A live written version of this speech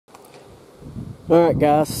Alright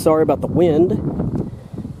guys, sorry about the wind,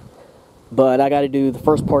 but I got to do the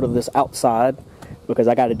first part of this outside because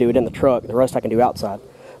I got to do it in the truck. The rest I can do outside.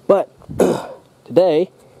 But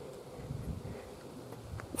today,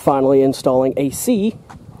 finally installing AC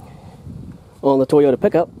on the Toyota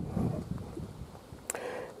pickup,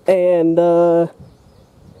 and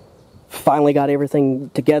finally got everything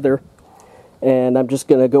together, and I'm just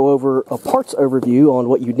going to go over a parts overview on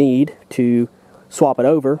what you need to swap it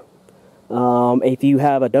over. If you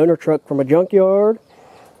have a donor truck from a junkyard,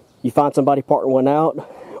 you find somebody parting one out,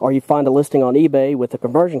 or you find a listing on eBay with a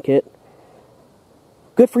conversion kit,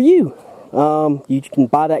 good for you. You can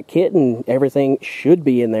buy that kit and everything should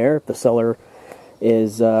be in there if the seller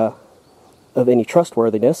is of any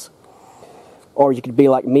trustworthiness. Or you could be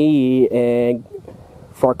like me and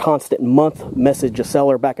for a constant month message a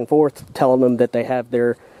seller back and forth telling them that they have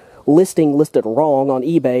their listing listed wrong on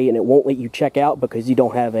eBay and it won't let you check out because you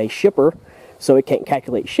don't have a shipper, so it can't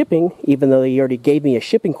calculate shipping even though they already gave me a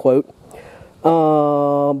shipping quote,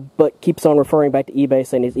 but keeps on referring back to eBay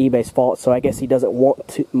saying it's eBay's fault. So I guess he doesn't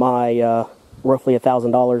want my roughly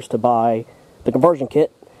 $1,000 to buy the conversion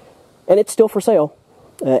kit, and it's still for sale,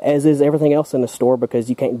 as is everything else in the store because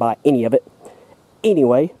you can't buy any of it.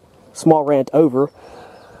 Anyway, small rant over.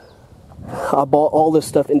 I bought all this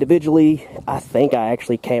stuff individually. I think I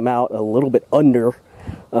actually came out a little bit under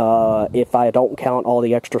if I don't count all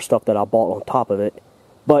the extra stuff that I bought on top of it.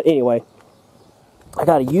 But anyway, I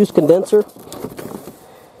got a used condenser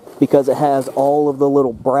because it has all of the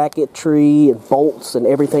little bracketry and bolts and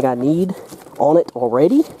everything I need on it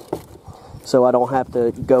already. So I don't have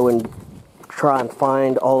to go and try and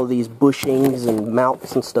find all of these bushings and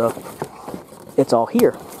mounts and stuff. It's all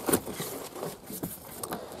here.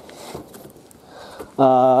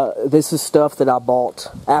 This is stuff that I bought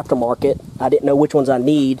aftermarket. I didn't know which ones I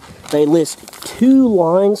need. They list 2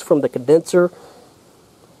 lines from the condenser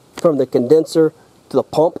to the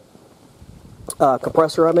pump,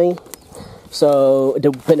 compressor I mean. So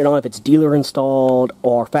depending on if it's dealer installed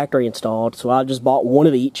or factory installed. So I just bought one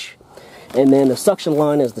of each. And then the suction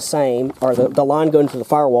line is the same, or the line going to the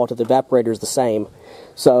firewall to the evaporator is the same.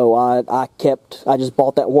 So I just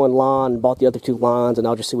bought that one line, bought the other 2 lines, and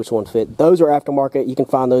I'll just see which one fit. Those are aftermarket. You can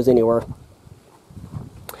find those anywhere.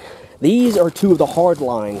 These are 2 of the hard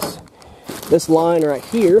lines. This line right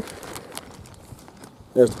here,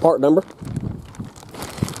 there's the part number.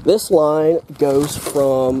 This line goes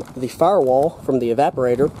from the firewall, from the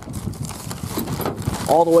evaporator,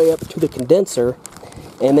 all the way up to the condenser,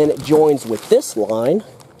 and then it joins with this line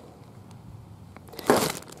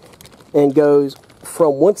and goes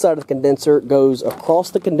from one side of the condenser, goes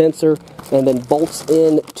across the condenser, and then bolts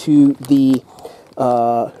into the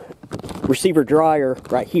receiver dryer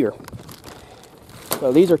right here.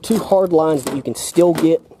 So these are 2 hard lines that you can still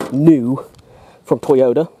get new from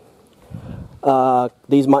Toyota.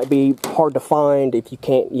 These might be hard to find if you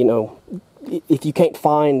can't, if you can't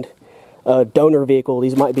find a donor vehicle.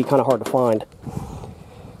 These might be kind of hard to find.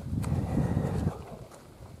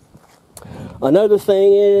 Another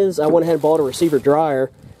thing is, I went ahead and bought a receiver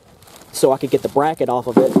dryer so I could get the bracket off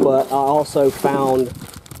of it, but I also found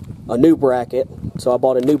a new bracket, so I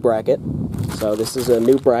bought a new bracket. So this is a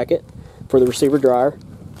new bracket for the receiver dryer.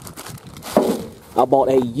 I bought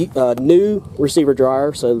a new receiver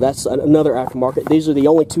dryer, so that's another aftermarket. These are the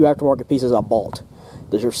only 2 aftermarket pieces I bought.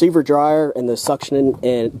 The receiver dryer and the suction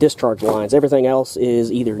and discharge lines. Everything else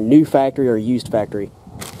is either new factory or used factory.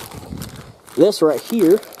 This right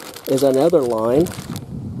here is another line.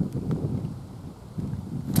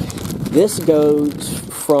 This goes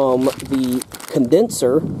from the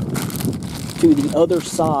condenser to the other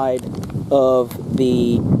side of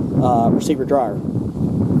the receiver dryer.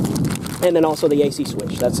 And then also the AC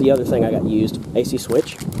switch. That's the other thing I got used. AC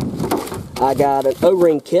switch. I got an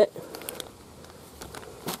O-ring kit.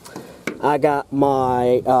 I got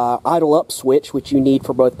my idle up switch, which you need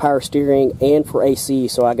for both power steering and for AC.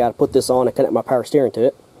 So I got to put this on and connect my power steering to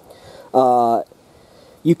it.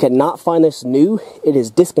 You cannot find this new. It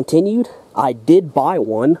is discontinued. I did buy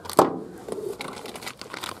one.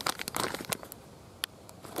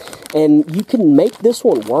 And you can make this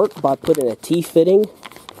one work by putting a T-fitting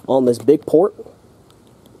on this big port.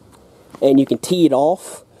 And you can tee it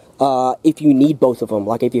off if you need both of them.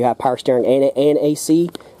 Like if you have power steering and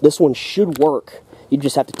AC, this one should work. You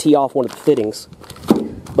just have to tee off one of the fittings.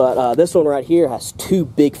 But this one right here has 2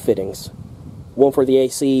 big fittings. One for the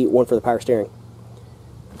AC, one for the power steering.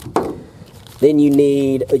 Then you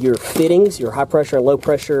need your fittings, your high pressure and low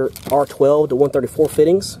pressure R12 to 134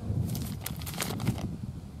 fittings.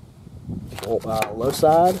 Low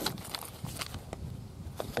side.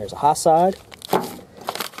 There's a high side.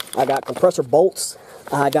 I got compressor bolts.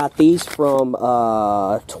 I got these from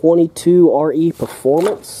 22RE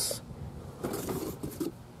Performance,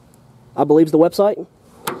 I believe is the website.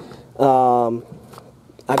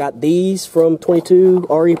 I got these from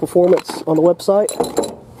 22RE Performance on the website.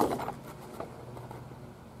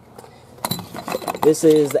 This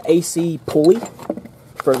is the AC pulley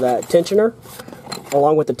for the tensioner,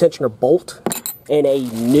 along with the tensioner bolt, and a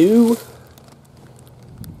new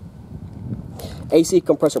AC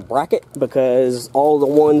compressor bracket, because all the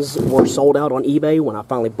ones were sold out on eBay when I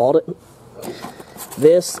finally bought it.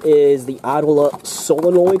 This is the idle up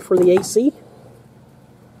solenoid for the AC.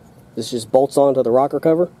 This just bolts onto the rocker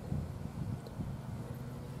cover.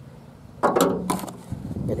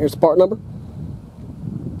 And here's the part number.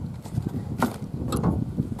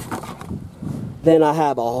 Then I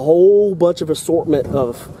have a whole bunch of assortment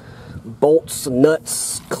of bolts,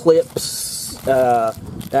 nuts, clips.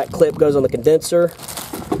 That clip goes on the condenser.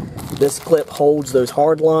 This clip holds those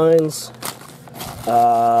hard lines.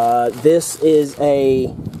 This is a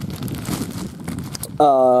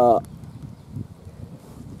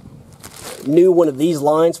new one of these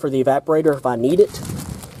lines for the evaporator if I need it.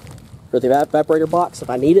 For the evaporator box if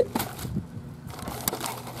I need it.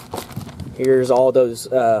 Here's all those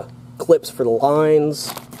clips for the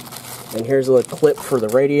lines. And here's a clip for the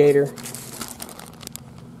radiator.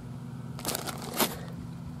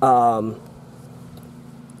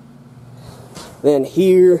 Then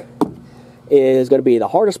here is going to be the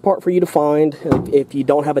hardest part for you to find if you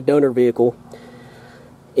don't have a donor vehicle,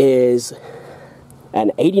 is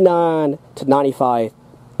an 89 to 95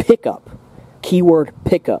 pickup. Keyword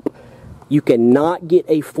pickup. You cannot get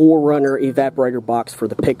a 4Runner evaporator box for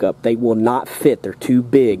the pickup. They will not fit. They're too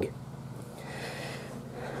big.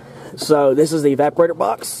 So this is the evaporator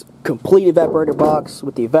box. Complete evaporator box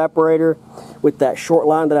with the evaporator, with that short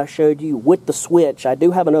line that I showed you, with the switch. I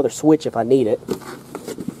do have another switch if I need it.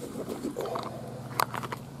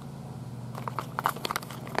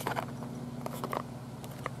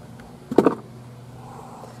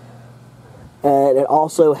 And it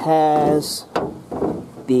also has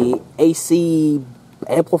the AC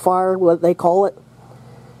amplifier, what they call it.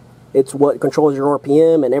 It's what controls your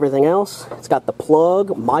RPM and everything else. It's got the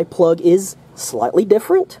plug. My plug is slightly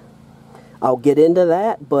different. I'll get into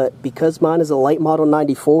that, but because mine is a late model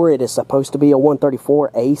 94, it is supposed to be a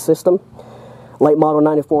 134A system. Late model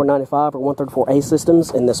 94 and 95 are 134A systems,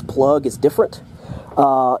 and this plug is different.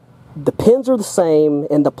 The pins are the same,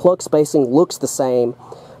 and the plug spacing looks the same,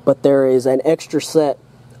 but there is an extra set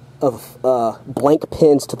of blank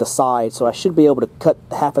pins to the side, so I should be able to cut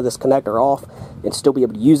half of this connector off and still be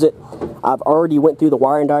able to use it. I've already went through the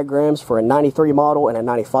wiring diagrams for a 93 model and a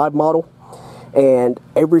 95 model, and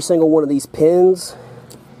every single one of these pins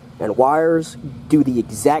and wires do the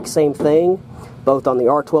exact same thing, both on the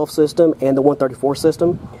R12 system and the 134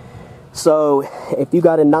 system. So if you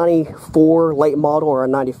got a 94 late model or a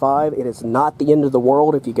 95, it is not the end of the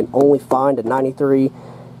world if you can only find a 93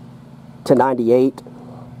 to 98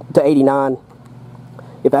 to 89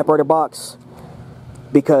 evaporator box,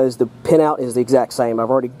 because the pinout is the exact same. I've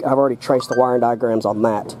already traced the wiring diagrams on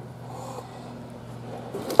that.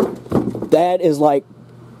 That is like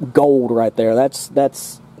gold right there.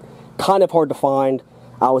 That's kind of hard to find.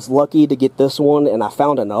 I was lucky to get this one, and I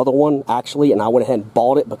found another one actually, and I went ahead and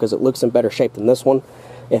bought it because it looks in better shape than this one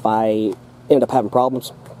if I end up having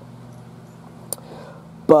problems.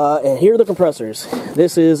 But and here are the compressors.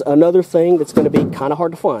 This is another thing that's going to be kind of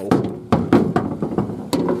hard to find.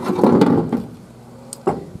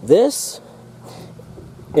 This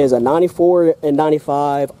is a 94 and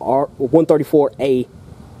 95 134A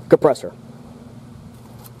compressor.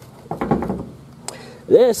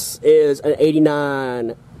 This is an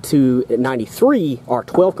 89 to 93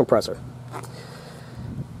 R12 compressor.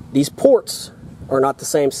 These ports are not the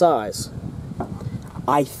same size.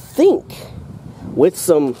 I think with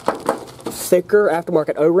some thicker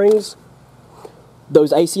aftermarket O-rings,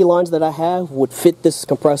 those AC lines that I have would fit this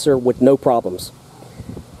compressor with no problems.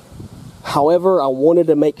 However, I wanted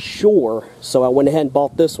to make sure, so I went ahead and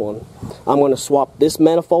bought this one. I'm going to swap this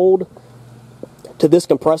manifold to this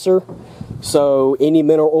compressor, so any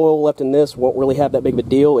mineral oil left in this won't really have that big of a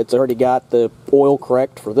deal. It's already got the oil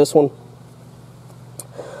correct for this one.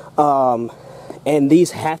 And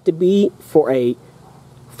these have to be for a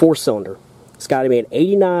 4-cylinder. It's got to be an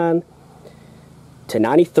 89 to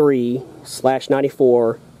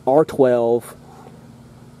 93/94 R12,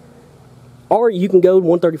 or you can go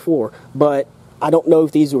 134, but I don't know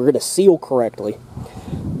if these are going to seal correctly.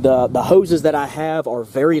 The hoses that I have are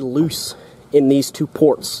very loose in these two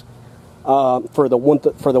ports for the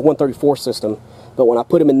 134 system, But when I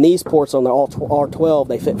put them in these ports on the R12,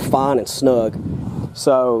 they fit fine and snug.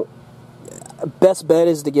 So, best bet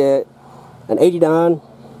is to get an 89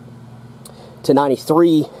 to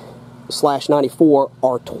 93/94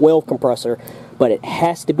 R12 compressor, but it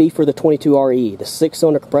has to be for the 22RE. The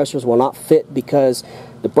 6-cylinder compressors will not fit because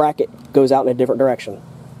the bracket goes out in a different direction.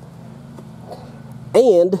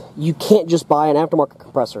 And you can't just buy an aftermarket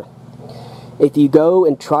compressor. If you go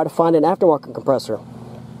and try to find an aftermarket compressor,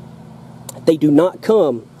 they do not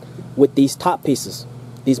come with these top pieces.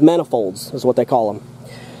 These manifolds is what they call them.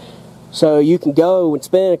 So you can go and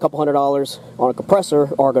spend a couple $100 on a compressor,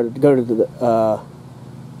 or go to the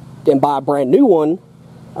and buy a brand new one,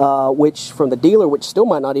 which from the dealer, which still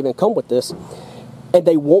might not even come with this, and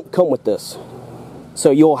they won't come with this.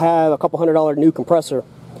 So you'll have a couple $100 new compressor,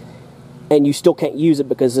 and you still can't use it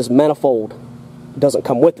because this manifold doesn't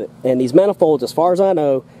come with it. And these manifolds, as far as I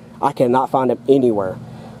know, I cannot find them anywhere.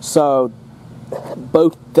 So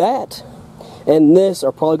both that and this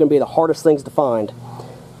are probably going to be the hardest things to find.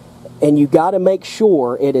 And you got to make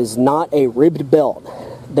sure it is not a ribbed belt.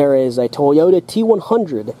 There is a Toyota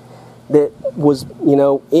T100 that was, you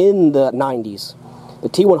know, in the 90s. The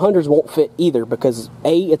T100s won't fit either because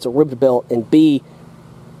A, it's a ribbed belt, and B,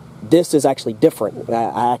 this is actually different.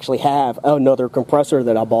 I actually have another compressor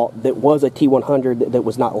that I bought that was a T100 that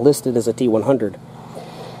was not listed as a T100.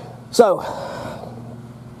 So,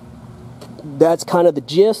 that's kind of the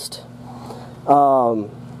gist.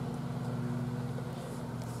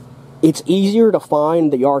 It's easier to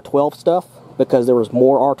find the R12 stuff because there was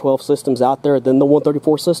more R12 systems out there than the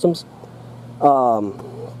 134 systems. And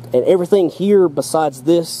everything here besides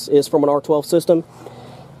this is from an R12 system.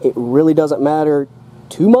 It really doesn't matter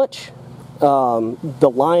too much.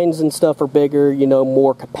 The lines and stuff are bigger, you know,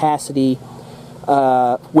 more capacity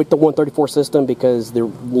with the 134 system because the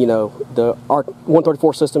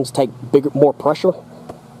 134 systems take more pressure.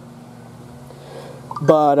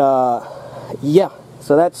 But yeah,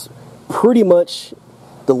 so that's pretty much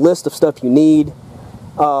the list of stuff you need.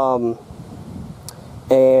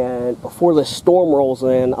 And before the storm rolls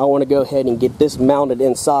in, I want to go ahead and get this mounted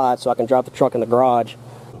inside so I can drive the truck in the garage.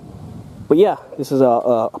 But yeah, this is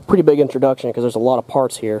a pretty big introduction because there's a lot of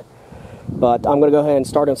parts here. But I'm going to go ahead and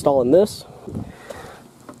start installing this.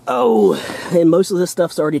 Oh, and most of this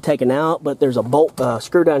stuff's already taken out, but there's a bolt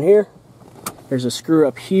screw down here. There's a screw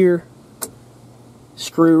up here.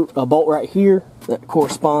 A bolt right here that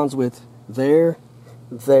corresponds with there,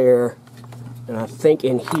 there, and I think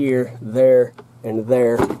in here, there, and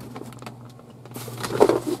there.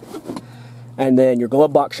 And then your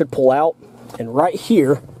glove box should pull out, and right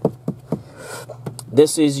here,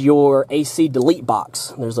 this is your AC delete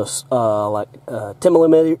box. There's a 10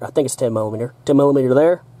 millimeter, I think it's 10 millimeter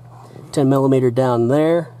there, 10 millimeter down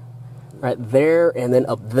there, right there, and then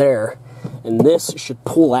up there. And this should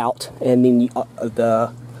pull out, and then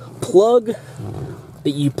the plug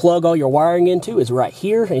that you plug all your wiring into is right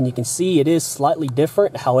here, and you can see it is slightly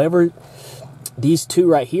different. However, these two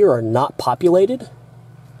right here are not populated.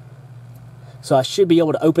 So I should be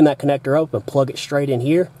able to open that connector up and plug it straight in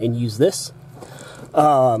here and use this.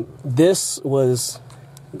 This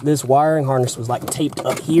wiring harness was like taped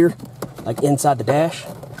up here, like inside the dash.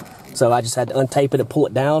 So I just had to untape it and pull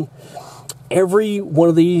it down. Every one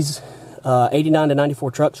of these 89 to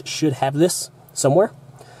 94 trucks should have this somewhere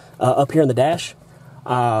up here in the dash.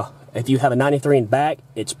 If you have a 93 in back,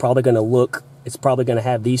 it's probably going to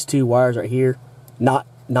have these two wires right here,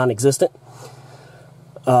 non-existent.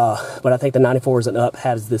 But I think the 94s and up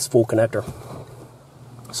has this full connector.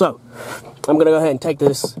 So I'm going to go ahead and take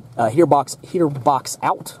this heater box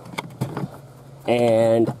out,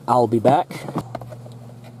 and I'll be back.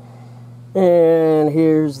 And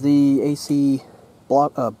here's the AC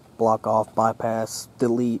block off, bypass,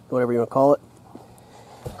 delete, whatever you want to call it.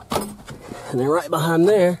 And then right behind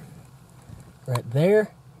there, right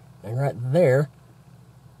there, and right there,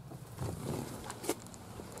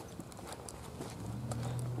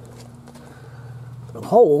 the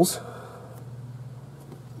holes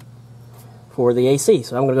for the AC.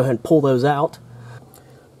 So I'm going to go ahead and pull those out.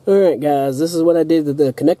 Alright guys, this is what I did to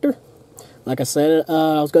the connector. Like I said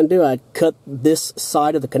I was going to do, I cut this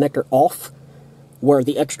side of the connector off where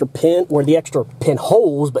the extra pin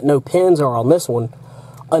holes, but no pins are on this one,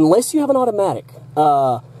 unless you have an automatic.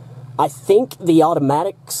 I think the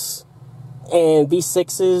automatics and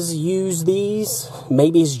V6s use these.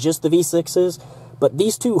 Maybe it's just the V6s, but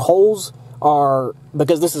these two holes are,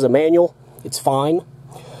 because this is a manual, it's fine.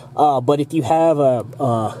 But if you have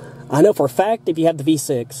I know for a fact if you have the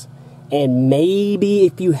V6, and maybe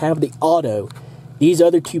if you have the auto, these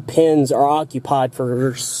other two pins are occupied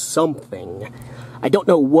for something. I don't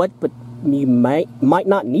know what, but you might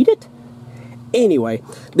not need it. Anyway,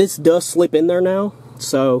 this does slip in there now,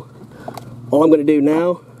 so all I'm going to do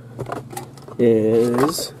now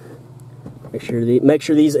is make sure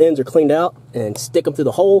these ends are cleaned out and stick them through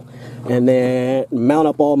the hole, and then mount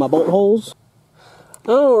up all my bolt holes.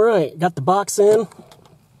 Alright, got the box in.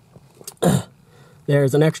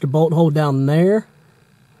 There's an extra bolt hole down there.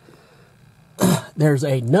 There's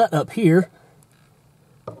a nut up here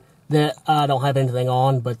that I don't have anything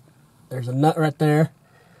on, but there's a nut right there.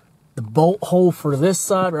 The bolt hole for this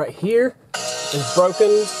side right here is broken.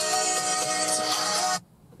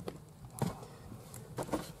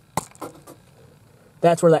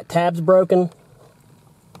 That's where that tab's broken.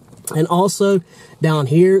 And also down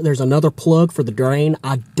here, there's another plug for the drain.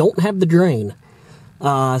 I don't have the drain.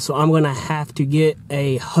 So I'm going to have to get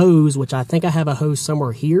a hose, which I think I have a hose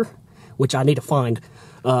somewhere here, which I need to find.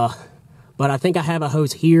 But I think I have a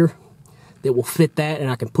hose here that will fit that, and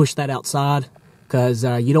I can push that outside, because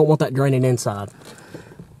you don't want that draining inside.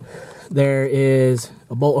 There is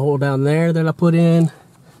a bolt hole down there that I put in.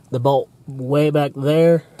 The bolt way back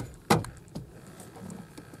there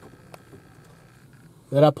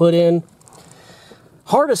that I put in.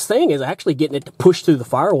 Hardest thing is actually getting it to push through the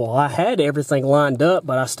firewall. I had everything lined up,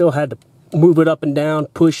 but I still had to move it up and down,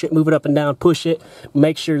 push it, move it up and down, push it,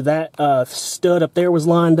 make sure that stud up there was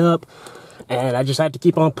lined up, and I just had to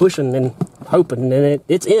keep on pushing and hoping, and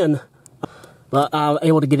it's in. But I was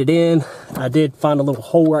able to get it in. I did find a little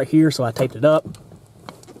hole right here, so I taped it up.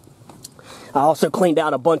 I also cleaned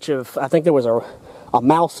out a bunch of, I think there was a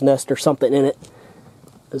mouse nest or something in it.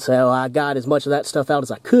 So I got as much of that stuff out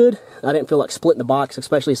as I could. I didn't feel like splitting the box,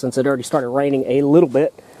 especially since it already started raining a little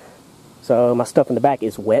bit. So my stuff in the back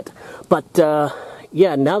is wet. But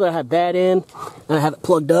yeah, now that I have that in, and I have it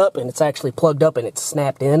plugged up, and it's actually plugged up and it's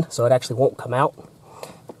snapped in, so it actually won't come out.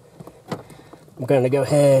 I'm going to go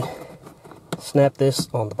ahead, snap this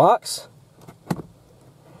on the box.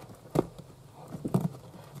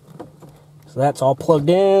 So that's all plugged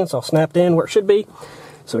in, it's all snapped in where it should be.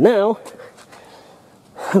 So now,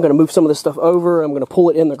 I'm going to move some of this stuff over. I'm going to pull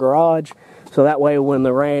it in the garage, so that way when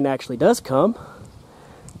the rain actually does come,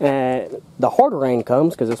 and the hard rain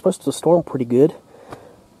comes, because it's supposed to storm pretty good,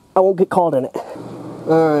 I won't get caught in it.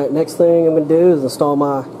 Alright, next thing I'm going to do is install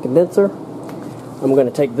my condenser. I'm going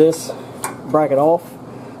to take this bracket off.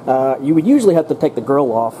 You would usually have to take the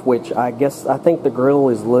grill off, which I think the grill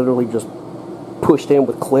is literally just pushed in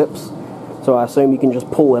with clips, so I assume you can just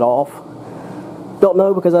pull it off. Don't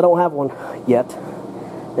know, because I don't have one yet.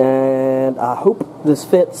 And I hope this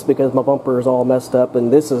fits, because my bumper is all messed up,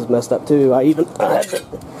 and this is messed up too. I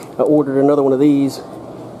ordered another one of these.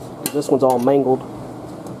 This one's all mangled.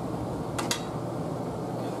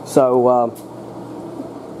 So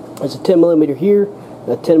there's a 10mm here,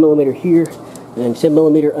 a 10mm here, and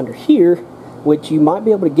 10mm under here, which you might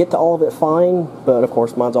be able to get to all of it fine, but of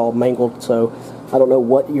course mine's all mangled, so I don't know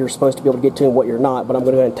what you're supposed to be able to get to and what you're not. But I'm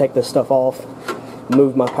going to go ahead and take this stuff off,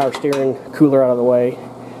 move my power steering cooler out of the way,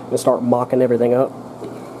 and start mocking everything up.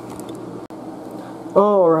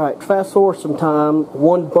 Alright, fast forward some time,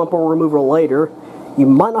 one bumper removal later. You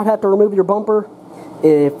might not have to remove your bumper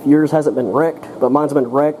if yours hasn't been wrecked, but mine's been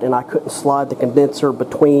wrecked and I couldn't slide the condenser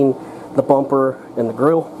between the bumper and the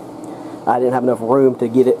grill. I didn't have enough room to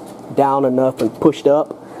get it down enough and pushed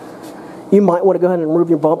up. You might want to go ahead and remove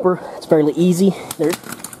your bumper. It's fairly easy.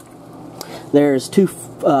 There's two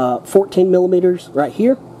 14mm right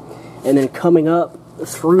here, and then coming up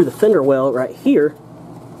through the fender well right here,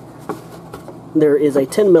 there is a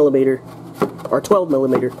 10mm or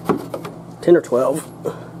 12mm, 10 or 12,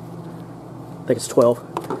 I think it's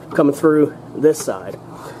 12, coming through this side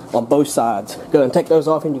on both sides. Go ahead and take those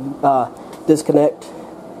off, and you disconnect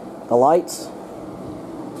the lights,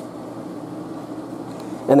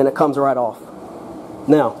 and then it comes right off.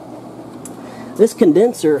 Now, this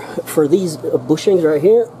condenser for these bushings right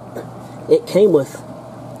here, it came with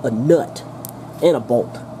a nut and a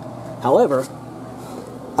bolt. However,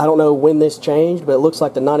 I don't know when this changed, but it looks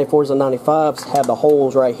like the 94s and 95s have the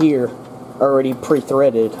holes right here already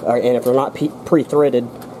pre-threaded, and if they're not pre-threaded,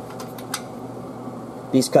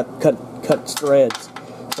 these cut threads.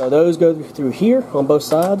 So those go through here on both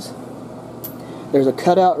sides. There's a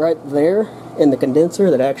cutout right there in the condenser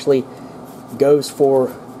that actually goes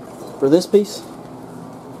for this piece,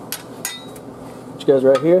 which goes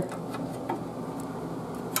right here.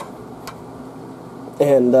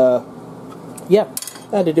 And yeah,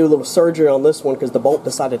 I had to do a little surgery on this one because the bolt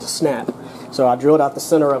decided to snap. So I drilled out the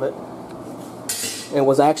center of it and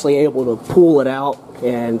was actually able to pull it out,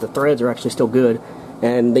 and the threads are actually still good.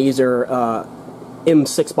 And these are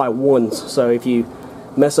M6x1s, so if you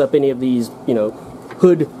mess up any of these, you know,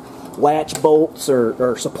 hood latch bolts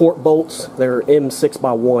or support bolts. They're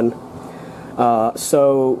M6x1.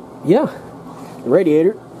 So yeah, the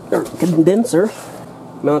radiator or condenser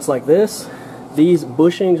mounts like this. These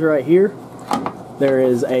bushings right here, there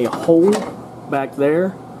is a hole back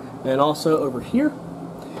there and also over here,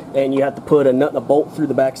 and you have to put a nut and a bolt through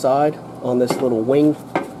the back side on this little wing,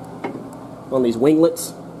 on these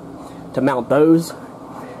winglets to mount those.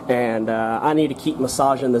 And I need to keep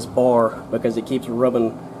massaging this bar because it keeps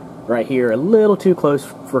rubbing right here a little too close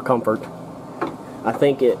for comfort. I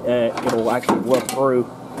think it'll actually rub through.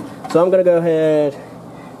 So I'm going to go ahead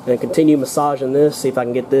and continue massaging this, see if I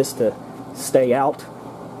can get this to stay out.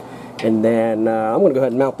 And then I'm going to go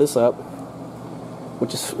ahead and mount this up,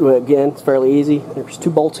 which is, again, it's fairly easy. There's 2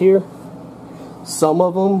 bolts here. Some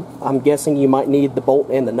of them, I'm guessing you might need the bolt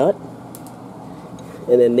and the nut.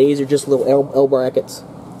 And then these are just little L brackets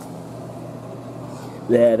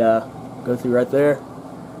that go through right there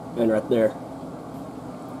and right there.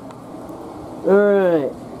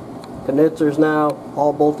 Alright, condenser's now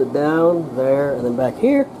all bolted down there, and then back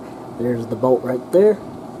here, there's the bolt right there.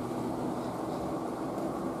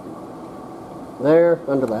 There,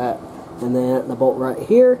 under that. And then the bolt right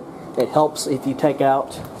here. It helps if you take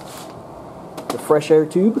out the fresh air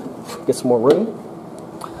tube, get some more room.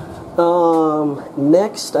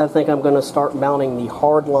 Next, I think I'm going to start mounting the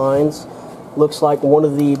hard lines. Looks like one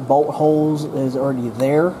of the bolt holes is already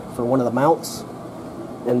there for one of the mounts.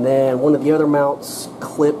 And then one of the other mounts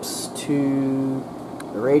clips to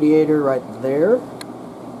the radiator right there.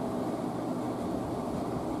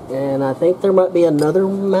 And I think there might be another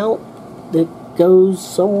mount that goes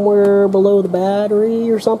somewhere below the battery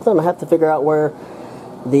or something. I have to figure out where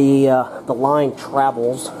the line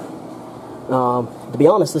travels. To be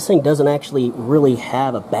honest, this thing doesn't actually really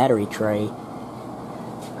have a battery tray.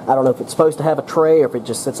 I don't know if it's supposed to have a tray or if it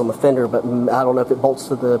just sits on the fender, but I don't know if it bolts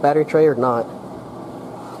to the battery tray or not.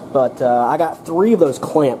 But I got 3 of those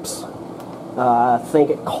clamps. I think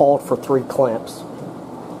it called for 3 clamps.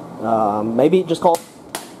 Maybe it just called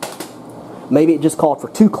for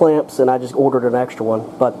 2 clamps, and I just ordered an extra one.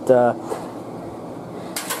 But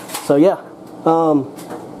so yeah, I'm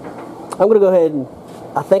gonna go ahead and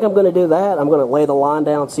I think I'm gonna do that. I'm gonna lay the line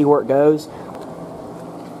down, see where it goes.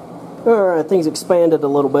 All right, things expanded a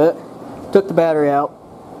little bit. Took the battery out.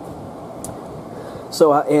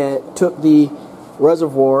 So I took the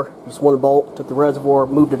reservoir, just one bolt, took the reservoir,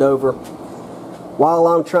 moved it over. While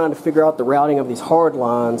I'm trying to figure out the routing of these hard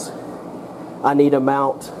lines, I need to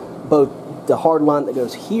mount both the hard line that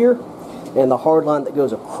goes here and the hard line that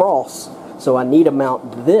goes across. So I need to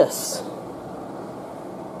mount this,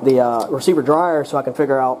 the receiver dryer, so I can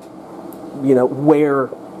figure out, you know, where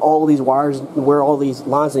all these wires, where all these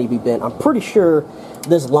lines need to be bent. I'm pretty sure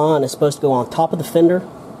this line is supposed to go on top of the fender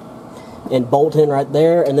and bolt in right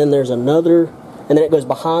there, and then there's another, and then it goes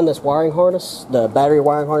behind this wiring harness, the battery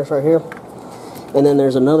wiring harness right here, and then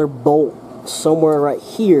there's another bolt somewhere right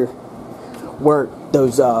here where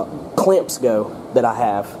those clamps go that I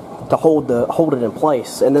have to hold it in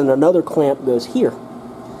place, and then another clamp goes here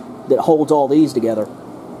that holds all these together.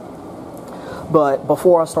 But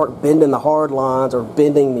before I start bending the hard lines or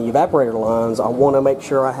bending the evaporator lines, I want to make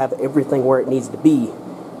sure I have everything where it needs to be,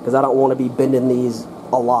 because I don't want to be bending these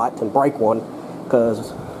a lot and break one.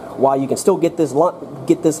 Because while you can still get this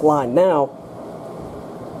line now,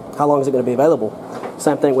 how long is it going to be available?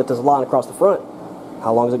 Same thing with this line across the front.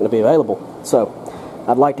 How long is it going to be available? So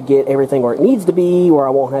I'd like to get everything where it needs to be, where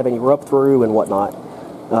I won't have any rub through and whatnot.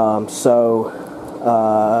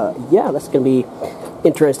 Yeah, that's going to be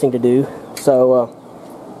interesting to do. So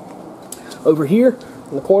over here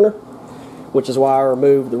in the corner, which is why I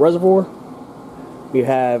removed the reservoir, you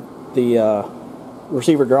have the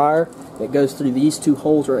receiver dryer that goes through these 2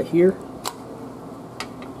 holes right here,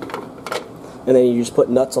 and then you just put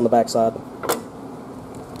nuts on the back side.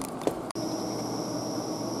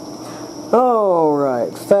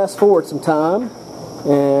 Alright, fast forward some time,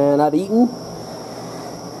 and I'd eaten.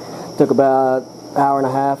 Took about an hour and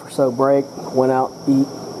a half or so break, went out,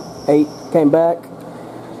 ate, came back,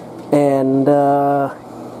 and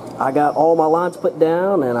I got all my lines put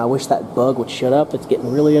down, and I wish that bug would shut up. It's getting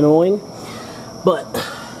really annoying. But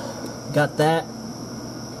got that.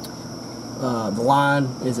 The line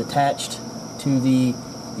is attached to the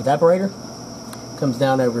evaporator. Comes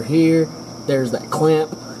down over here. There's that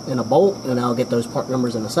clamp and a bolt, and I'll get those part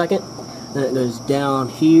numbers in a second. Then it goes down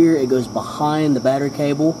here. It goes behind the battery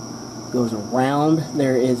cable. Goes around.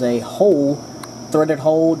 There is a hole, threaded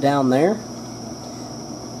hole down there.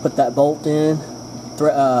 Put that bolt in.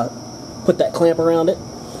 Put that clamp around it.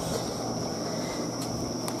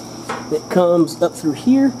 It comes up through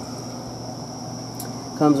here.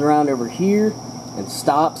 comes around over here and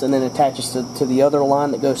stops, and then attaches to the other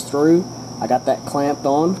line that goes through. I got that clamped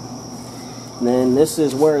on. And then this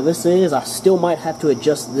is where this is. I still might have to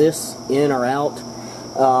adjust this in or out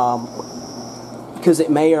because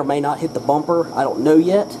it may or may not hit the bumper. I don't know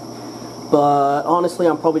yet. But honestly,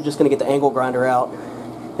 I'm probably just going to get the angle grinder out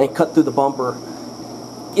and cut through the bumper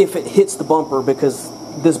if it hits the bumper, because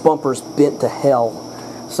this bumper's bent to hell.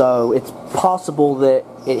 So it's possible that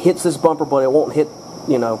it hits this bumper, but it won't hit,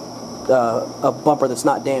 you know, a bumper that's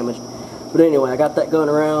not damaged. But anyway, I got that going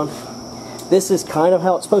around. This is kind of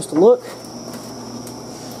how it's supposed to look.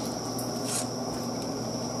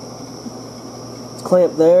 It's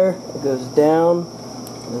clamped there. It goes down.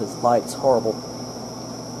 This light's horrible.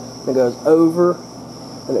 It goes over,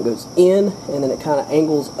 and it goes in, and then it kind of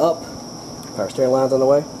angles up. Our steering line's on the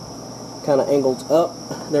way. Kind of angles up.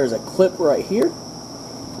 There's a clip right here.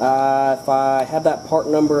 If I have that part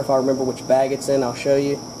number, if I remember which bag it's in, I'll show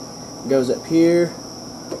you. It goes up here,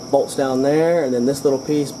 bolts down there, and then this little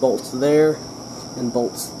piece bolts there, and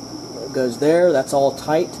goes there. That's all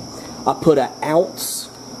tight. I put an ounce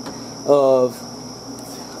of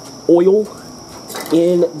oil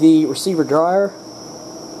in the receiver dryer.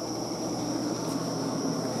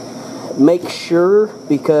 Make sure,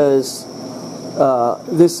 because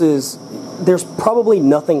there's probably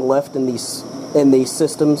nothing left in these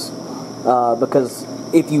systems, because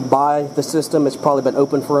if you buy the system, it's probably been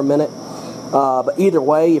open for a minute. But either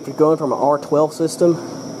way, if you're going from an R12 system,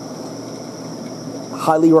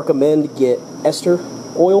 highly recommend to get ester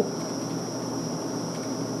oil,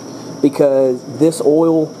 because this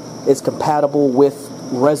oil is compatible with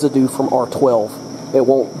residue from R12. It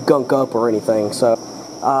won't gunk up or anything. So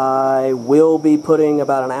I will be putting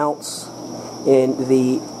about an ounce in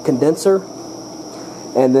the condenser,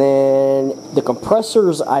 and then the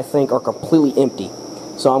compressors I think are completely empty.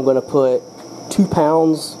 So I'm going to put 2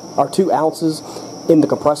 pounds or 2 ounces in the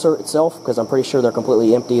compressor itself, because I'm pretty sure they're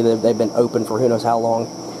completely empty. They've been open for who knows how long.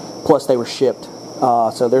 Plus they were shipped,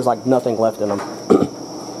 so there's like nothing left in them.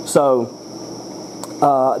 So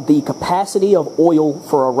the capacity of oil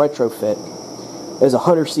for a retrofit is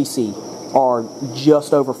 100 cc, or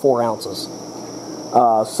just over 4 ounces.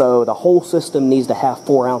 So the whole system needs to have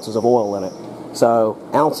 4 ounces of oil in it. So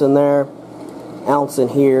ounce in there, ounce in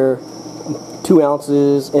here, 2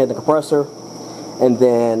 ounces in the compressor, and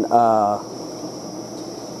then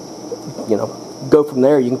you know, go from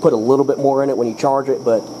there. You can put a little bit more in it when you charge it,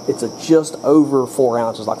 but it's just over 4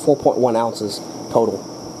 ounces, like 4.1 ounces total.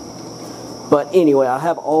 But anyway, I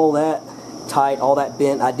have all that tight, all that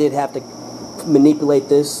bent. I did have to manipulate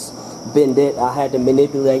this, bend it. I had to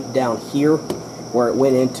manipulate down here where it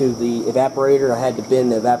went into the evaporator. I had to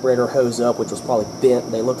bend the evaporator hose up, which was probably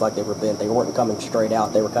bent. They looked like they were bent. They weren't coming straight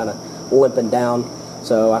out. They were kind of limping down.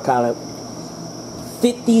 So I kind of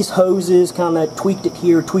fit these hoses, kind of tweaked it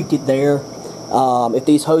here, tweaked it there. If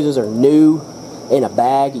these hoses are new in a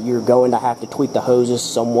bag, you're going to have to tweak the hoses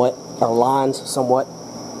somewhat, or lines somewhat.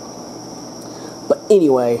 But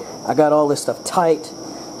anyway, I got all this stuff tight.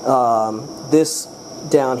 This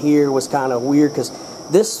down here was kind of weird, because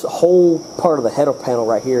this whole part of the header panel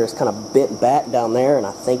right here is kind of bent back down there, and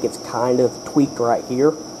I think it's kind of tweaked right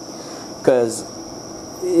here, because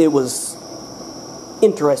it was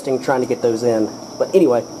interesting trying to get those in. But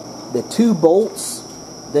anyway, the 2 bolts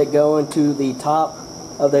that go into the top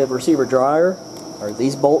of the receiver dryer are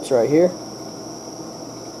these bolts right here.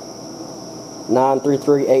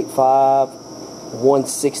 93385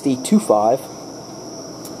 16025.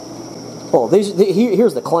 Oh,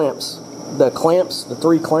 here's the clamps. The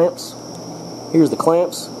 3 clamps. Here's the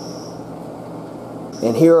clamps.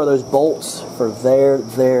 And here are those bolts for there,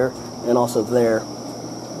 and also there.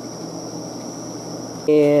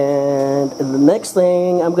 And the next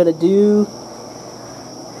thing I'm going to do,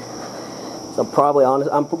 so I'm probably honest,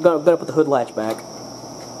 I'm going to put the hood latch back.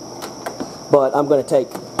 But I'm going to take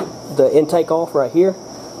the intake off right here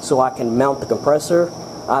so I can mount the compressor.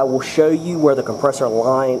 I will show you where the compressor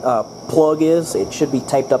line plug is. It should be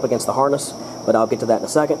taped up against the harness, but I'll get to that in a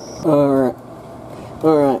second.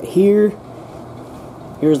 Alright, here's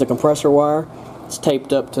the compressor wire. It's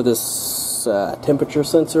taped up to this temperature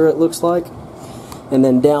sensor, it looks like. And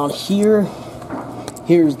then down here,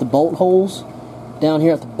 here's the bolt holes. Down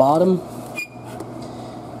here at the bottom,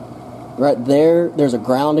 right there, there's a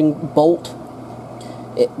grounding bolt.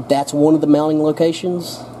 That's one of the mounting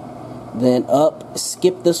locations. Then up,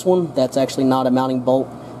 skip this one, that's actually not a mounting bolt,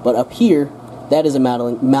 but up here, that is a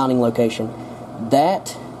mounting location.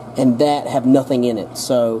 That and that have nothing in it.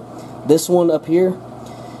 So this one up here,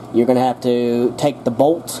 you're going to have to take the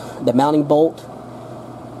bolt, the mounting bolt,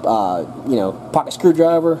 you know, pocket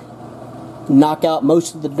screwdriver, knock out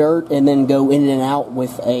most of the dirt and then go in and out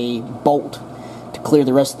with a bolt to clear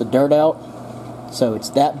the rest of the dirt out. So it's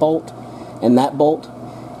that bolt and that bolt.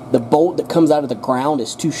 The bolt that comes out of the ground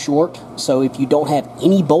is too short, so if you don't have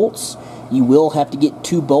any bolts, you will have to get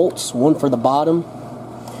 2 bolts, one for the bottom,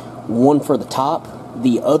 one for the top.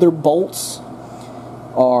 The other bolts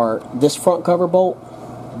are this front cover bolt,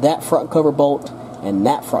 that front cover bolt, and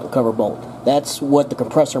that front cover bolt. That's what the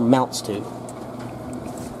compressor mounts to.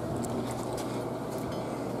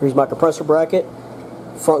 Here's my compressor bracket,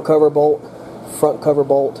 front cover bolt, front cover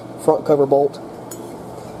bolt, front cover bolt,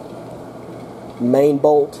 main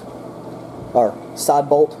bolt, or side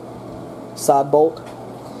bolt, side bolt.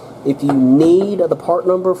 If you need the part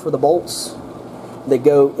number for the bolts that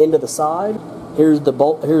go into the side, here's the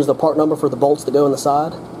bolt. Here's the part number for the bolts that go in the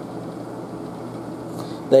side.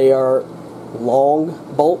 They are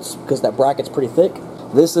long bolts because that bracket's pretty thick.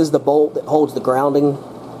 This is the bolt that holds the grounding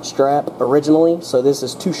strap originally, so this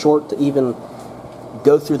is too short to even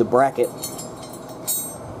go through the bracket.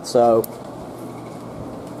 So,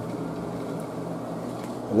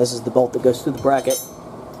 and this is the bolt that goes through the bracket.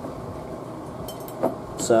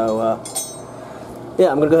 So, yeah,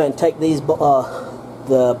 I'm going to go ahead and take these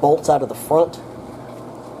the bolts out of the front.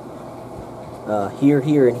 Here,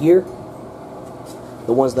 here, and here.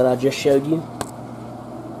 The ones that I just showed you.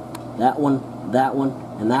 That one, and that one.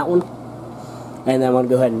 And then I'm going to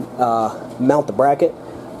go ahead and mount the bracket.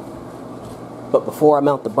 But before I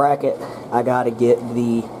mount the bracket, I got to get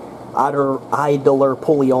the idler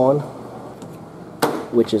pulley on,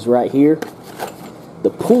 which is right here. The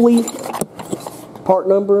pulley part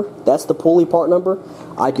number, that's the pulley part number.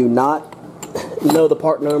 I do not know the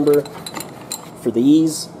part number for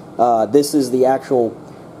these. This is the actual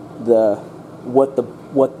what the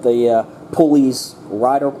pulleys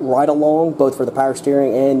ride along, both for the power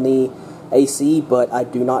steering and the AC, but I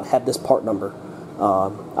do not have this part number.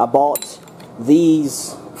 I bought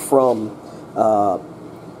these from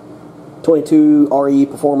 22RE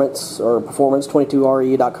Performance, or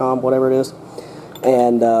Performance22RE.com, whatever it is,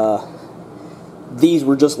 and these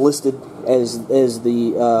were just listed as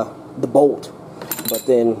the bolt, but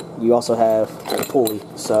then you also have a pulley.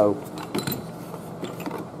 So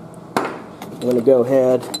I'm going to go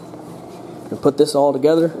ahead and put this all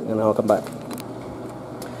together, and I'll come back.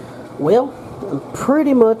 Well, I'm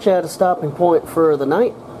pretty much at a stopping point for the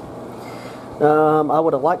night. I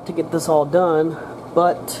would have liked to get this all done,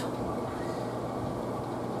 but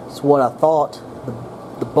it's what I thought.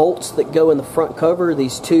 The bolts that go in the front cover,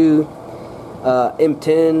 these two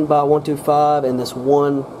M10 by 125 and this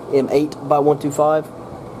one M8 by 125,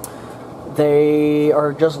 they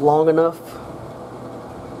are just long enough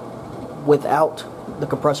without the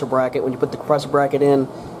compressor bracket. When you put the compressor bracket in,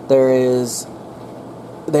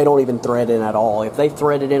 they don't even thread in at all. If they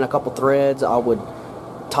threaded in a couple threads, I would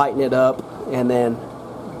tighten it up and then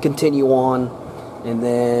continue on and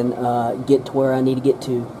then get to where I need to get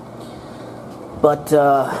to. But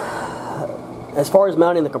as far as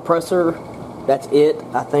mounting the compressor, that's it.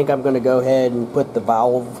 I think I'm going to go ahead and put the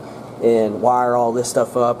valve and wire all this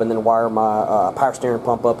stuff up, and then wire my power steering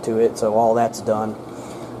pump up to it, so all that's done.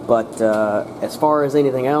 But as far as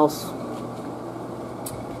anything else,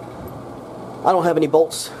 I don't have any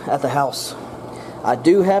bolts at the house. I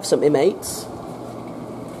do have some M8s.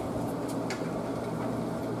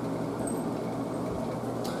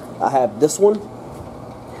 I have this one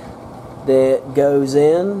that goes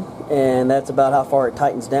in, and that's about how far it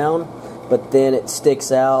tightens down, but then it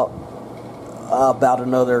sticks out about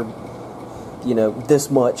another,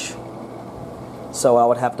 this much. So I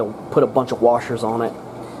would have to put a bunch of washers on it,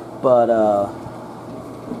 but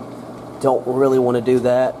don't really want to do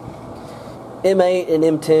that. M8 and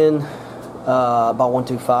M10 by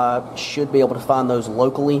 125, should be able to find those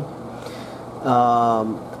locally.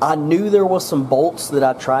 I knew there was some bolts that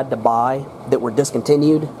I tried to buy that were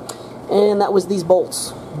discontinued, and that was these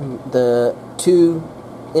bolts, the two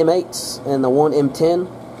M8s and the one M10,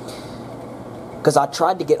 because I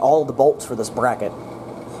tried to get all the bolts for this bracket,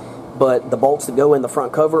 but the bolts that go in the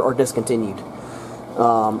front cover are discontinued.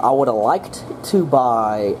 I would have liked to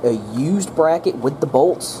buy a used bracket with the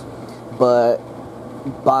bolts, but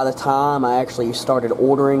by the time I actually started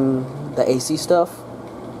ordering the AC stuff,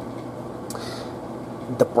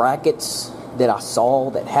 the brackets that I saw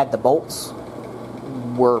that had the bolts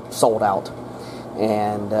were sold out.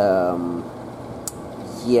 And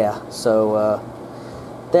yeah, so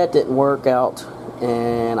that didn't work out,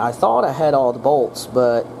 and I thought I had all the bolts,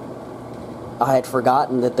 but I had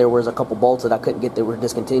forgotten that there was a couple bolts that I couldn't get that were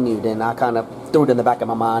discontinued, and I kind of threw it in the back of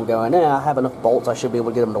my mind going, I have enough bolts, I should be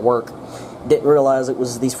able to get them to work. Didn't realize it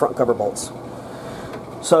was these front cover bolts.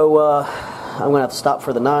 So I'm going to have to stop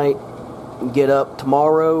for the night, get up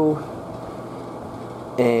tomorrow,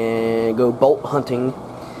 and go bolt hunting.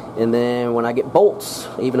 And then when I get bolts,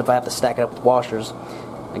 even if I have to stack it up with washers,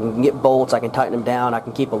 I can get bolts, I can tighten them down, I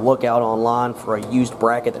can keep a lookout online for a used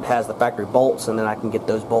bracket that has the factory bolts, and then I can get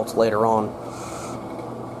those bolts later on.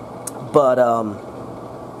 But,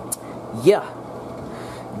 yeah.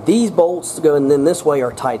 These bolts going in this way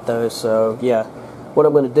are tight though, so yeah. What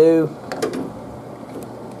I'm going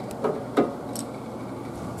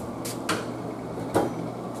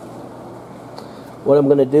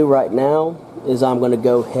to do, right now is I'm going to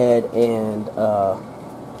go ahead and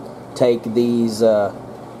take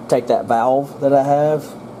that valve that I have,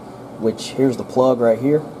 which here's the plug right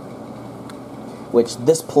here, which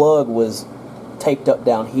this plug was taped up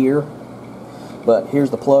down here, but here's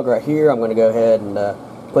the plug right here. I'm going to go ahead and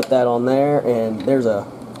put that on there, and there's a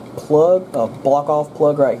plug, a block-off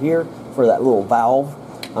plug right here for that little valve.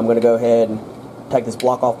 I'm going to go ahead and take this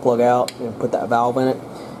block-off plug out and put that valve in it,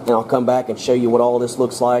 and I'll come back and show you what all this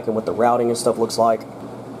looks like and what the routing and stuff looks like.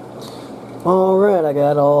 Alright, I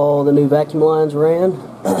got all the new vacuum lines ran.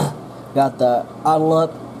 Got the idle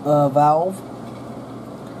up valve,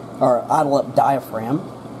 or idle up diaphragm,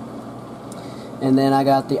 and then I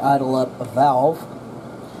got the idle up valve.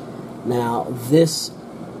 Now this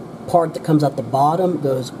part that comes out the bottom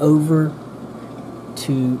goes over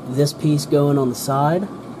to this piece going on the side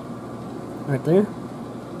right there,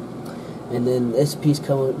 and then this piece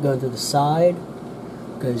going to the side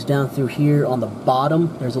goes down through here on the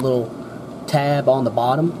bottom. There's a little tab on the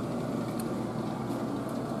bottom,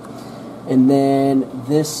 and then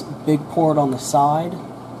this big port on the side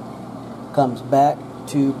comes back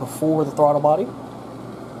to before the throttle body.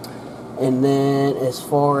 And then as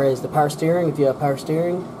far as the power steering, if you have power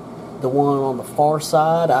steering, the one on the far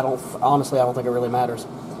side, honestly I don't think it really matters,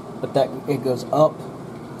 but that it goes up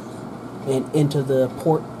and into the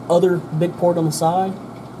port, other big port on the side,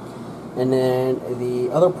 and then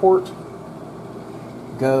the other port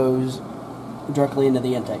goes directly into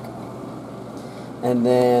the intake. And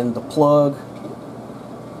then the plug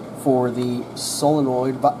for the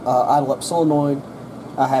solenoid, idle up solenoid,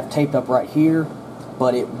 I have taped up right here,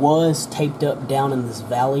 but it was taped up down in this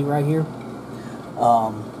valley right here.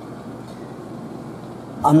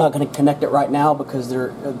 I'm not going to connect it right now because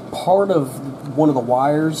they're part of one of the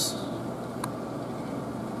wires.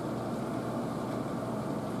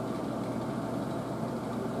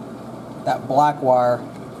 That black wire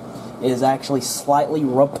is actually slightly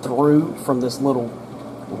rubbed through from this little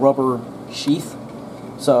rubber sheath.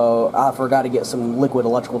 So I forgot to get some liquid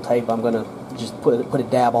electrical tape. I'm going to just put a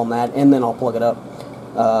dab on that, and then I'll plug it up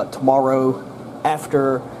tomorrow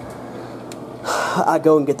after I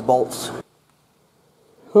go and get the bolts.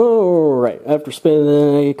 Alright, after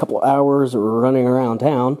spending a couple hours running around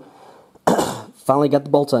town, finally got the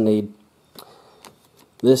bolts I need.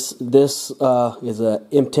 This is a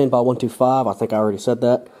M10 by 125. I think I already said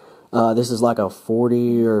that. This is like a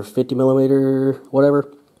 40 or 50 millimeter,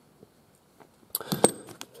 whatever.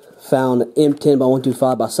 Found M10 by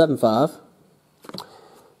 125 by 75.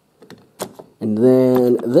 And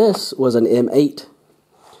then this was an M8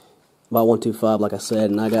 by 125, like I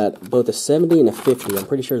said, and I got both a 70 and a 50. I'm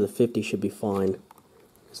pretty sure the 50 should be fine.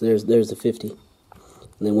 So there's the 50. And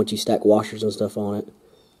then once you stack washers and stuff on it,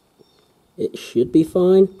 it should be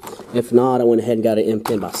fine. If not, I went ahead and got an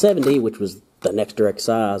M10 by 70, which was the next direct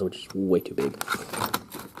size, which is way too big.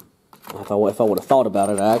 If I would have thought about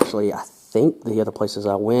it, I think the other places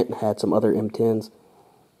I went had some other M10s.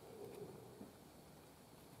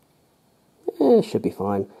 It should be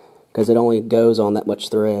fine, because it only goes on that much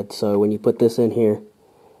thread. So when you put this in here,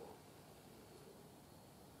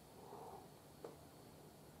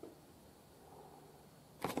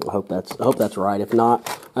 I hope that's right. If not,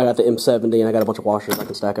 I got the M70 and I got a bunch of washers I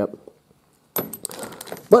can stack up.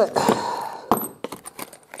 But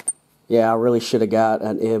yeah, I really should have got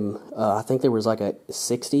an M. I think there was like a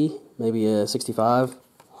 60, maybe a 65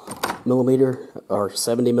 millimeter or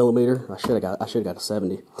 70 millimeter. I should have got a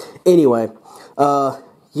 70. Anyway,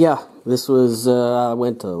 yeah, this was I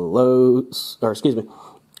went to Lowe's, or excuse me,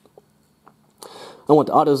 I went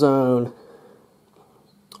to AutoZone,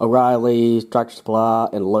 O'Reilly's, Tractor Supply,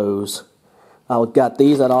 and Lowe's. I got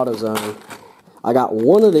these at AutoZone. I got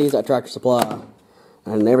one of these at Tractor Supply,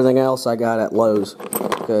 and everything else I got at Lowe's,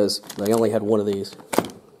 because they only had one of these.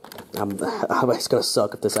 It's going to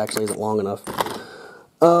suck if this actually isn't long enough.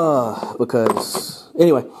 Because,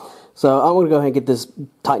 anyway, so I'm going to go ahead and get this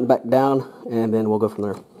tightened back down, and then we'll go from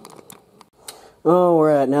there.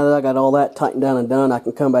 Alright, now that I got all that tightened down and done, I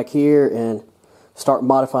can come back here and start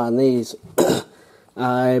modifying these.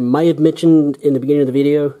 I might have mentioned in the beginning of the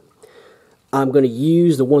video, I'm going to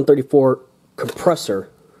use the 134 compressor,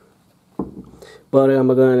 but I'm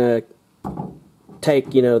going to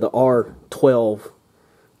take, you know, the R12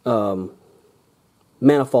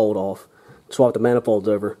 manifold off, swap the manifolds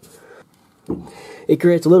over. It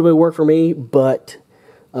creates a little bit of work for me, but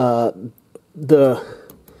the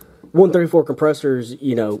 134 compressors,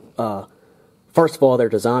 you know, first of all, they're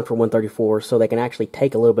designed for 134, so they can actually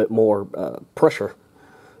take a little bit more pressure.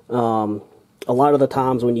 A lot of the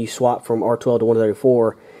times when you swap from R12 to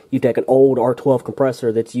 134, you take an old R12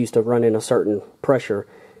 compressor that's used to run in a certain pressure,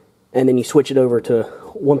 and then you switch it over to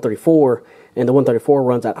 134, and the 134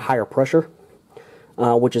 runs at higher pressure,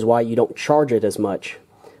 which is why you don't charge it as much,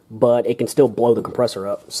 but it can still blow the compressor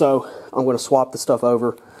up. So I'm going to swap the stuff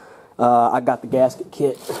over. I got the gasket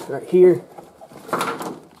kit right here.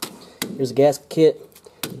 Here's a gasket kit.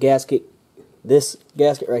 This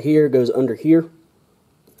gasket right here goes under here.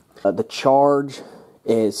 The charge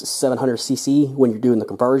is 700 cc when you're doing the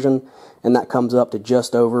conversion, and that comes up to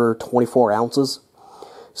just over 24 ounces.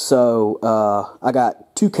 So I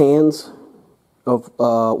got 2 cans of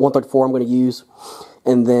 134 I'm going to use,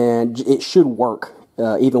 and then it should work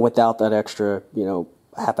even without that extra, you know,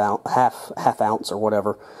 half ounce or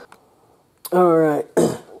whatever. All right,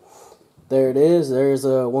 there it is. There's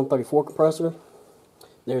a 134 compressor.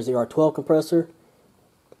 There's the R12 compressor.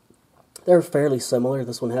 They're fairly similar.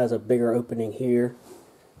 This one has a bigger opening here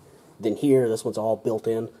than here. This one's all built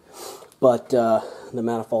in, but the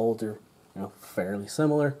manifolds are, you know, fairly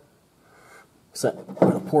similar, except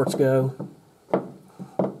where the ports go.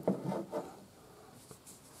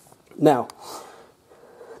 Now,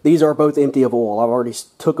 these are both empty of oil. I've already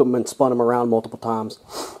took them and spun them around multiple times.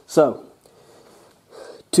 So,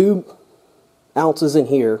 2 ounces in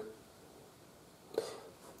here.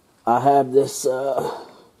 I have this,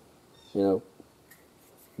 you know,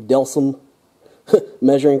 Delsum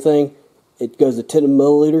measuring thing. It goes to 10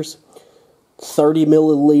 milliliters. 30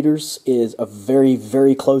 milliliters is a very,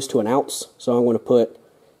 very close to an ounce. So I'm going to put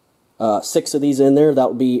 6 of these in there. That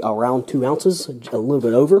would be around 2 ounces, a little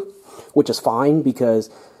bit over, which is fine because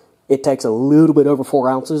it takes a little bit over 4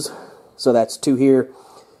 ounces. So that's 2 here,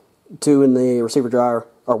 2 in the receiver dryer,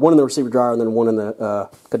 or 1 in the receiver dryer and then 1 in the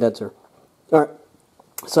condenser. All right.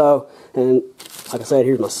 So, and like I said,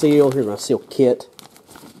 here's my seal kit.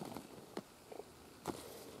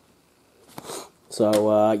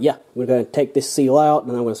 So, yeah, we're going to take this seal out,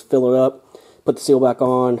 and I'm going to fill it up, put the seal back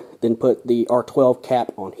on, then put the R12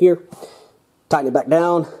 cap on here, tighten it back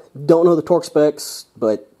down. Don't know the torque specs,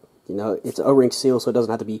 but, you know, it's an O-ring seal, so it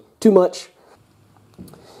doesn't have to be too much.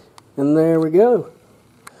 And there we go.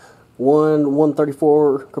 One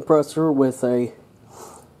 134 compressor with a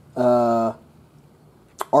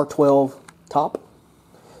R12 top,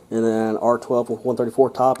 and then R12 with 134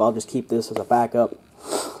 top. I'll just keep this as a backup.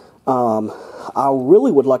 I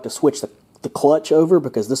really would like to switch the clutch over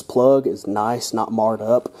because this plug is nice, not marred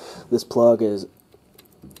up. This plug is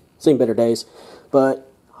seen better days, but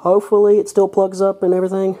hopefully it still plugs up and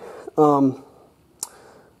everything. But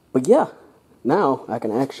yeah, now I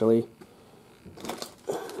can actually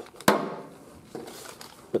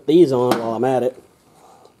put these on while I'm at it.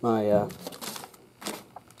 My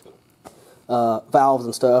valves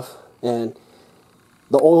and stuff, and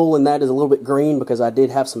the oil in that is a little bit green because I did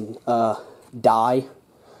have some dye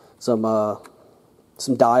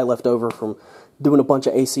left over from doing a bunch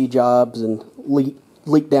of AC jobs and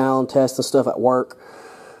leak down tests and stuff at work.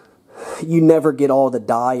 You never get all the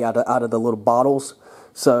dye out of the little bottles,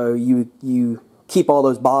 so you keep all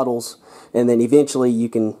those bottles, and then eventually you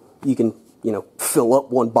can you know, fill up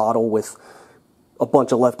one bottle with a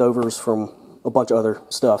bunch of leftovers from a bunch of other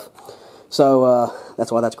stuff. So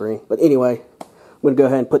that's why that's green. But anyway, I'm going to go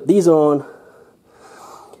ahead and put these on.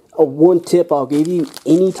 One tip I'll give you: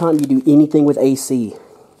 anytime you do anything with AC,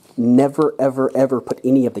 never, ever, ever put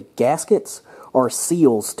any of the gaskets or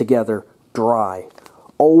seals together dry.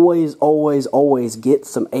 Always, always, always get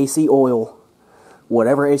some AC oil,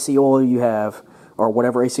 whatever AC oil you have, or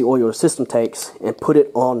whatever AC oil your system takes, and put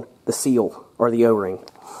it on the seal or the O-ring.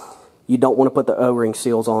 You don't want to put the O-ring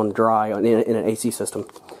seals on dry in an AC system.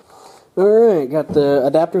 Alright, got the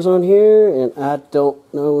adapters on here, and I don't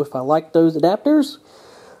know if I like those adapters.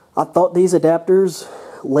 I thought these adapters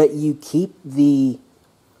let you keep the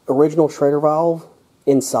original Schrader valve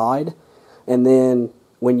inside, and then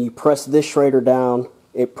when you press this Schrader down,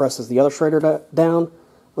 it presses the other Schrader down.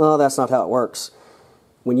 Well, that's not how it works.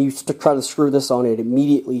 When you try to screw this on, it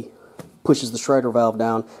immediately pushes the Schrader valve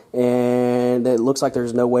down, and it looks like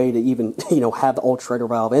there's no way to even, you know, have the old Schrader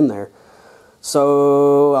valve in there.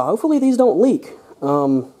 So hopefully these don't leak.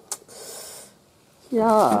 Yeah,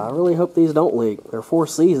 I really hope these don't leak. They're Four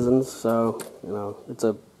Seasons, so you know it's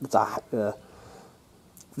a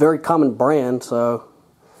very common brand. So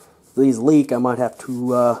if these leak, I might have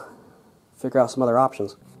to figure out some other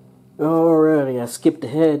options. Alrighty, I skipped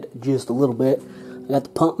ahead just a little bit. I got the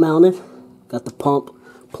pump mounted, got the pump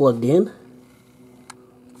plugged in.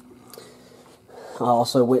 I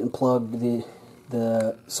also went and plugged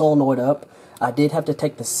the solenoid up. I did have to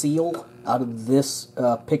take the seal out of this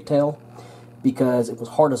pigtail because it was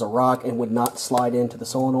hard as a rock and would not slide into the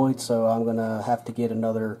solenoid, so I'm gonna have to get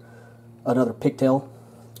another pigtail.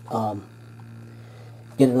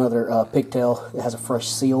 Get another pigtail that has a fresh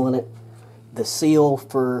seal in it. The seal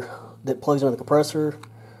that plugs into the compressor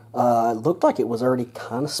looked like it was already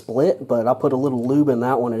kind of split, but I put a little lube in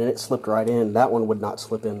that one and it slipped right in. That one would not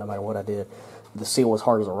slip in no matter what I did. The seal was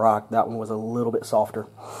hard as a rock. That one was a little bit softer.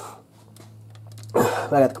 I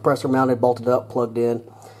got the compressor mounted, bolted up, plugged in.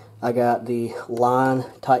 I got the line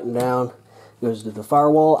tightened down. Goes to the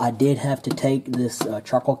firewall. I did have to take this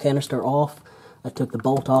charcoal canister off. I took the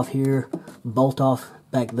bolt off here, bolt off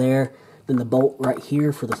back there, then the bolt right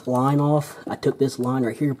here for this line off. I took this line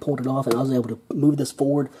right here, pulled it off, and I was able to move this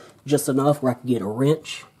forward just enough where I could get a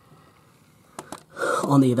wrench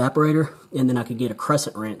on the evaporator, and then I could get a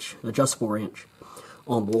crescent wrench, an adjustable wrench,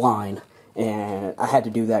 on the line. And I had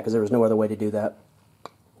to do that because there was no other way to do that.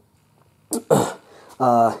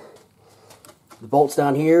 The bolts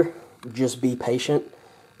down here, just be patient.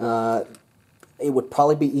 It would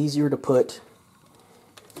probably be easier to put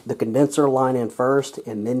the condenser line in first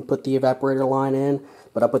and then put the evaporator line in,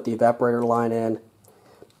 but I put the evaporator line in,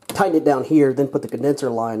 tighten it down here, then put the condenser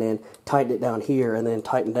line in, tighten it down here, and then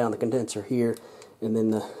tighten down the condenser here, and then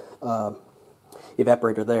the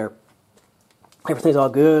evaporator there. Everything's all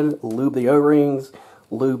good. Lube the O-rings,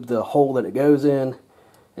 lube the hole that it goes in,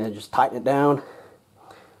 and just tighten it down.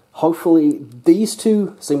 Hopefully these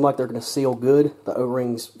two seem like they're going to seal good. The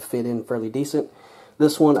O-rings fit in fairly decent.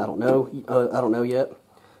 This one, I don't know. I don't know yet.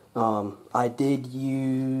 I did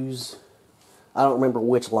use, I don't remember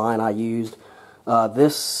which line I used. Yeah,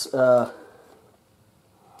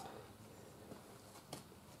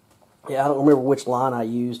 I don't remember which line I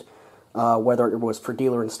used, whether it was for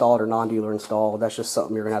dealer installed or non-dealer installed. That's just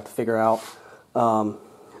something you're going to have to figure out.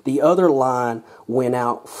 The other line went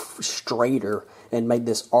out straighter and made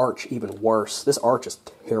this arch even worse. This arch is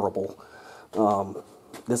terrible.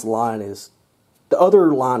 This line is, the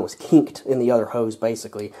other line was kinked in the other hose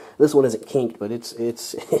basically. This one isn't kinked, but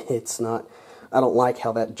it's not, I don't like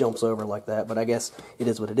how that jumps over like that, but I guess it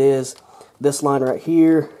is what it is. This line right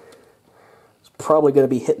here is probably going to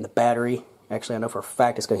be hitting the battery. Actually, I know for a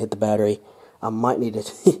fact it's going to hit the battery. I might need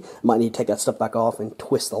to take that stuff back off and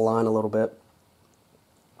twist the line a little bit.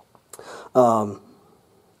 But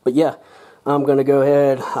yeah, I'm going to go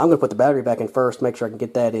ahead, I'm going to put the battery back in first, make sure I can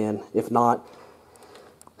get that in. If not,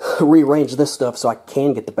 rearrange this stuff so I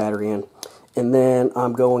can get the battery in. And then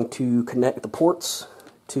I'm going to connect the ports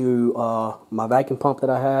to my vacuum pump that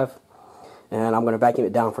I have. And I'm going to vacuum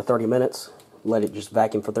it down for 30 minutes. Let it just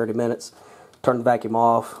vacuum for 30 minutes. Turn the vacuum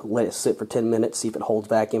off, let it sit for 10 minutes, see if it holds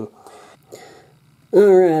vacuum.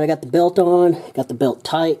 Alright, I got the belt on, got the belt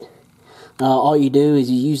tight. All you do is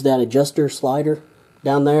you use that adjuster slider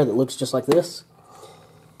down there that looks just like this.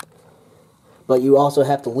 But you also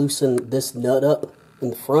have to loosen this nut up in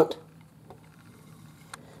the front.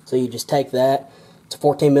 So you just take that, it's a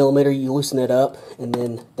 14 millimeter, you loosen it up, and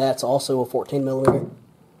then that's also a 14 millimeter.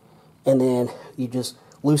 And then you just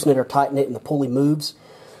loosen it or tighten it and the pulley moves.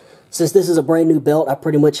 Since this is a brand new belt, I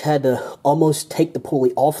pretty much had to almost take the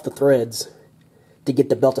pulley off the threads to get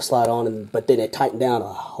the belt to slide on, but then it tightened down a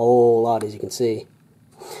whole lot, as you can see.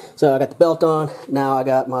 So I got the belt on. Now I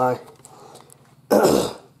got my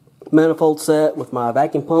manifold set with my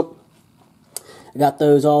vacuum pump. I got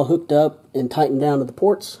those all hooked up and tightened down to the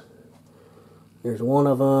ports. There's one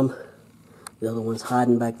of them. The other one's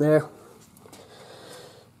hiding back there.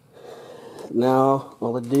 Now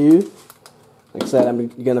all I do, like I said, I'm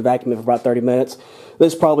going to vacuum it for about 30 minutes.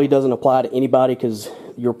 This probably doesn't apply to anybody because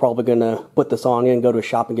you're probably going to put this on and go to a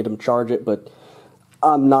shop and get them to charge it, but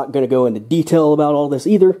I'm not going to go into detail about all this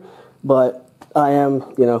either, but I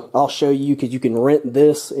am, you know, I'll show you because you can rent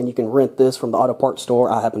this and you can rent this from the auto parts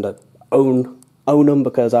store. I happen to own them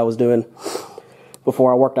because I was doing,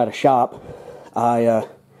 before I worked at a shop, I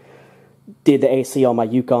did the AC on my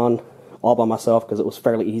Yukon all by myself because it was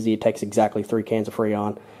fairly easy. It takes exactly 3 cans of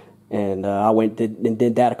Freon. And I went and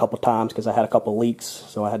did that a couple times because I had a couple leaks,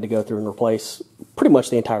 so I had to go through and replace pretty much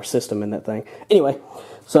the entire system in that thing. Anyway,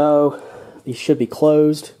 so these should be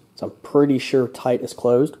closed. So I'm pretty sure tight is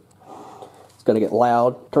closed. It's going to get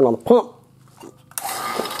loud. Turn on the pump.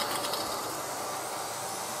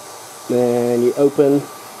 we open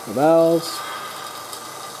the valves.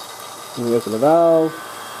 And we open the valve.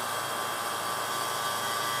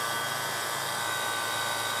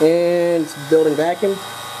 And it's building vacuum.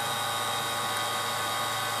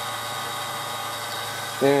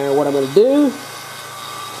 And what I'm going to do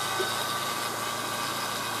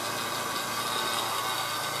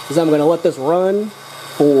is I'm going to let this run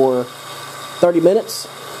for 30 minutes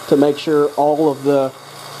to make sure all of the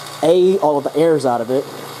air's out of it,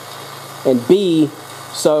 and B,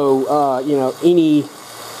 so you know, any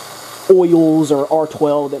oils or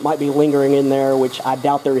R12 that might be lingering in there, which I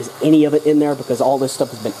doubt there is any of it in there because all this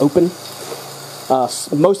stuff has been open.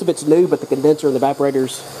 Most of it's new, but the condenser and the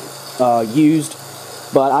evaporator's used.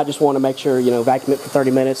 But I just want to make sure, you know, vacuum it for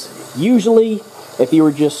 30 minutes. Usually, if you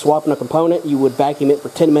were just swapping a component, you would vacuum it for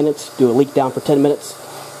 10 minutes, do a leak down for 10 minutes,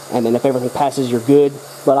 and then if everything passes, you're good.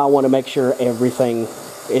 But I want to make sure everything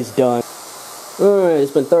is done. Alright,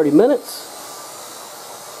 it's been 30 minutes.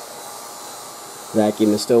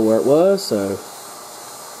 Vacuum is still where it was, so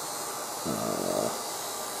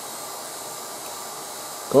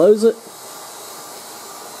close it.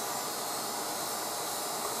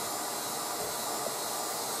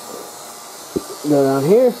 Go down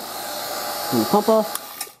here and pump off.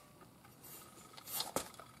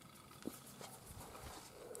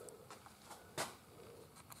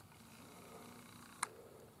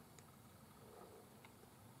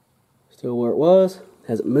 Still where it was,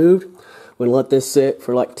 hasn't moved. We're gonna let this sit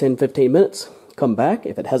for like 10-15 minutes. Come back.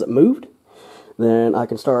 If it hasn't moved, then I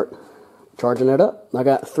can start charging it up. I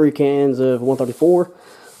got 3 cans of 134.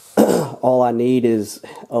 All I need is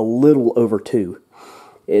a little over 2.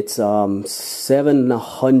 It's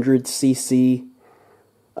 700 cc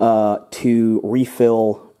to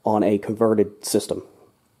refill on a converted system,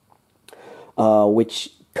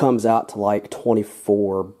 which comes out to like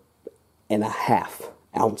 24.5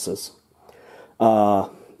 ounces. A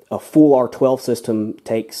full R12 system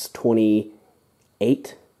takes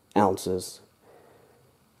 28 ounces,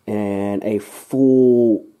 and a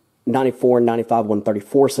full 94 and 95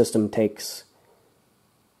 134 system takes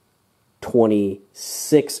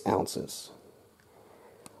 26 ounces.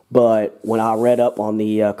 But when I read up on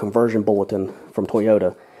the conversion bulletin from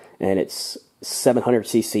Toyota, and it's 700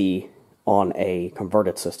 cc on a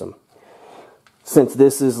converted system. Since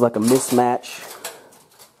this is like a mismatch,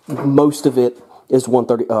 most of it is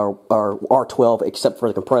 130 or R12 except for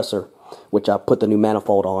the compressor, which I put the new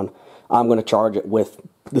manifold on. I'm going to charge it with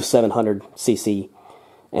the 700 cc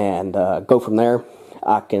and go from there.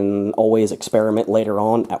 I can always experiment later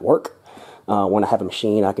on at work. When I have a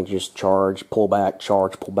machine, I can just charge, pull back,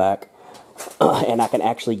 and I can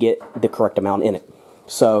actually get the correct amount in it.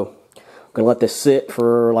 So I'm going to let this sit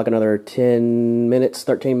for like another 10 minutes,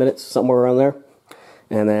 13 minutes, somewhere around there,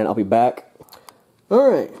 and then I'll be back.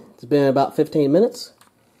 Alright, it's been about 15 minutes.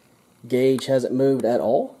 Gauge hasn't moved at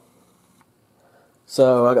all.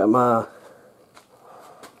 So I got my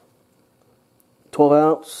 12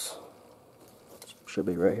 ounce, should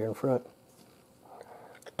be right here in front.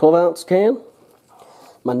 12 ounce can,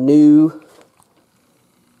 my new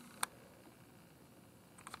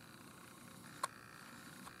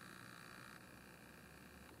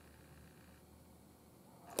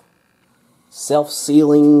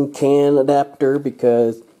self-sealing can adapter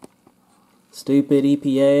because stupid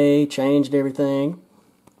EPA changed everything.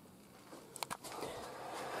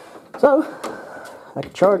 So I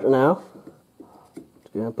can charge it now.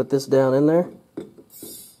 Just gonna put this down in there.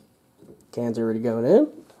 Can's already going in.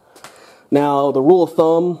 Now, the rule of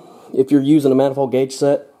thumb, if you're using a manifold gauge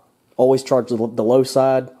set, always charge the low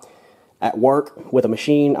side. At work, with a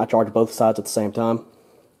machine, I charge both sides at the same time.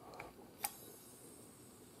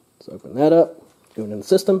 Let's open that up, go in the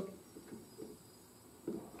system.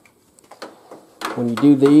 When you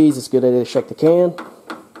do these, it's a good idea to shake the can.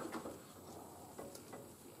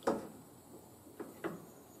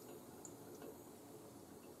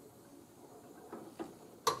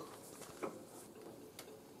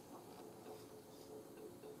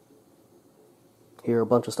 Hear a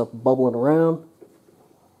bunch of stuff bubbling around.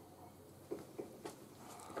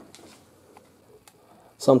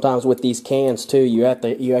 Sometimes with these cans too, you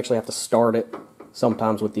actually have to start it.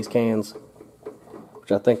 Sometimes with these cans,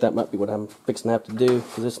 which I think that might be what I'm fixing to have to do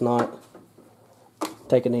because it's not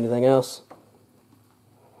taking anything else.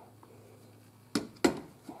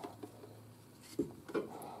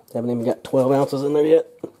 Haven't even got 12 ounces in there yet.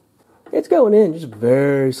 It's going in just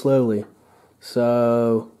very slowly.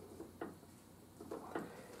 So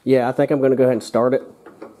yeah, I think I'm going to go ahead and start it.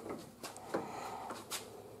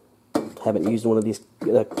 Haven't used one of these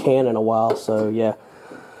can in a while, so yeah.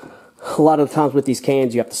 a lot of the times with these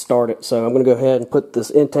cans you have to start it. So I'm going to go ahead and put this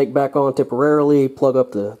intake back on temporarily, plug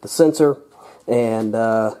up the sensor, and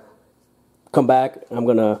come back. I'm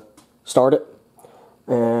going to start it,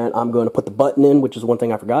 and I'm going to put the button in, which is one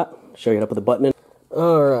thing I forgot. Show you how to put the button in.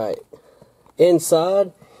 Alright,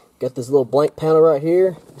 inside, got this little blank panel right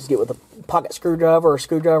here. Just get with a pocket screwdriver or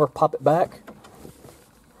screwdriver, pop it back,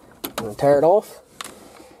 and tear it off.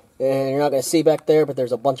 And you're not going to see back there, but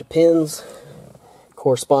there's a bunch of pins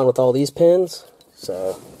correspond with all these pins.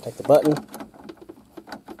 So take the button,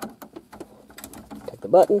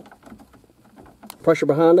 pressure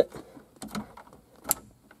behind it,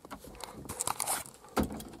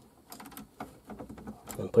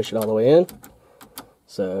 and push it all the way in.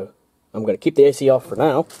 So I'm going to keep the AC off for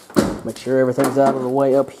now. Make sure everything's out of the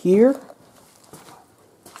way up here.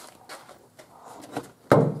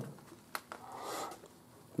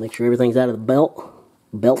 Make sure everything's out of the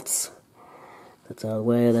belts. That's out of the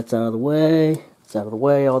way, that's out of the way, it's out of the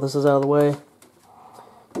way, all this is out of the way.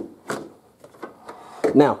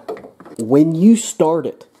 Now, when you start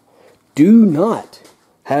it, do not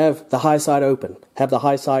have the high side open. Have the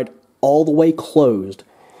high side all the way closed.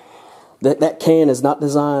 That can is not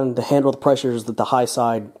designed to handle the pressures that the high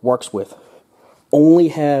side works with. Only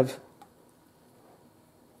have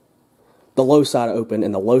the low side open,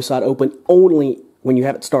 and the low side open only when you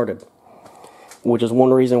have it started, which is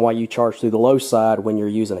one reason why you charge through the low side when you're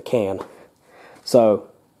using a can. So,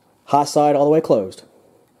 high side all the way closed,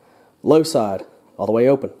 low side all the way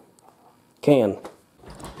open, can.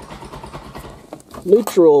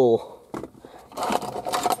 Neutral.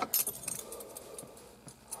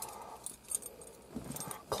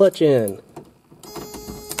 Clutch in.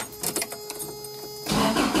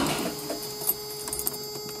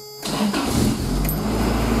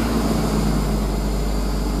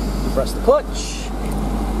 Press the clutch,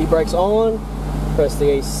 e-brake's on, press the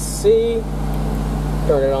AC,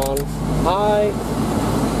 turn it on high,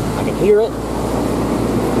 I can hear it.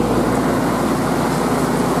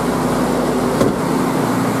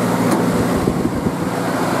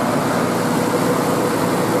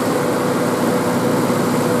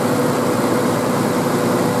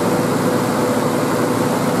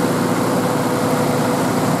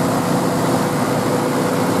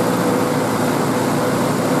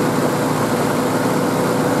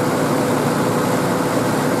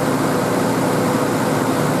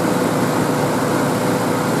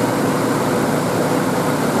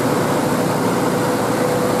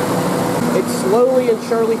 Slowly and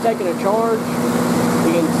surely taking a charge.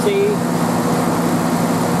 You can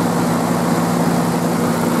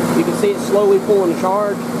see it slowly pulling a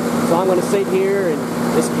charge. So I'm going to sit here, and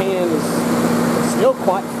this can is still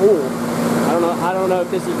quite full. I don't know if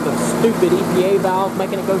this is the stupid EPA valve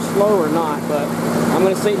making it go slow or not, but I'm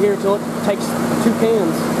going to sit here until it takes 2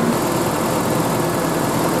 cans.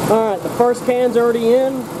 All right, the first can's already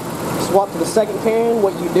in. Swap to the second can.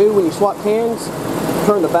 What you do when you swap cans,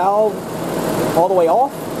 turn the valve all the way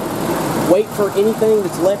off, wait for anything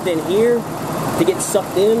that's left in here to get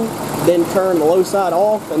sucked in, then turn the low side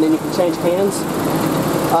off, and then you can change cans.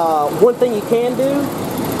 One thing you can do,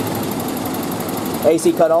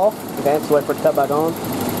 AC cut off, okay, so wait for it to cut back on.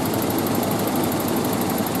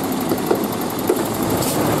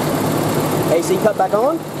 AC cut back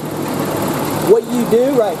on. What you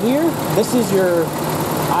do right here, this is your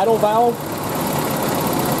idle valve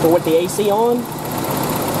for with the AC on.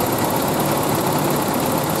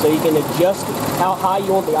 So you can adjust how high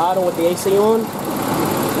you want the idle with the AC on.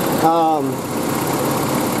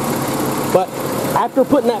 But after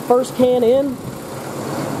putting that first can in,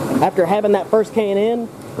 after having that first can in,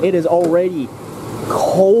 it is already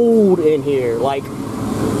cold in here. Like,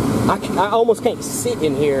 I almost can't sit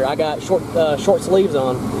in here. I got short sleeves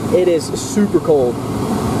on. It is super cold.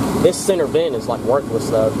 This center vent is like worthless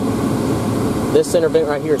though. This center vent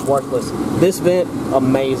right here is worthless. This vent,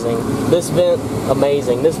 amazing. This vent,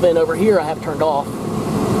 amazing. This vent over here I have turned off,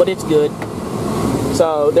 but it's good.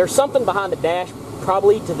 So there's something behind the dash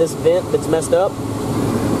probably to this vent that's messed up.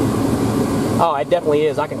 Oh, it definitely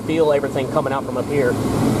is. I can feel everything coming out from up here.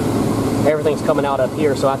 Everything's coming out up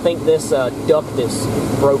here, so I think this duct is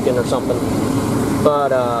broken or something.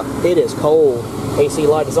 But it is cold. AC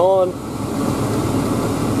light is on.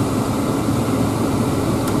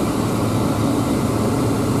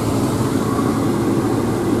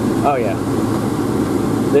 Oh yeah,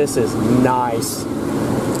 this is nice.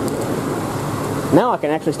 Now I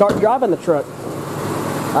can actually start driving the truck.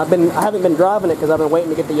 I haven't been driving it because I've been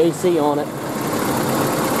waiting to get the AC on it.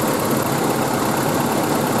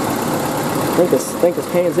 I think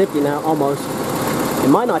this can's empty now, almost. It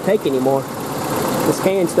might not take anymore. This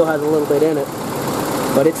can still has a little bit in it.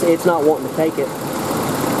 but it's not wanting to take it.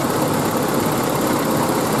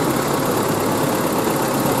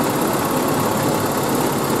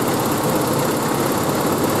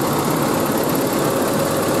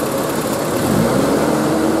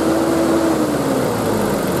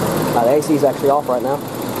 The AC is actually off right now.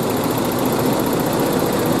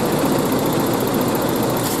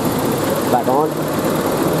 Back on.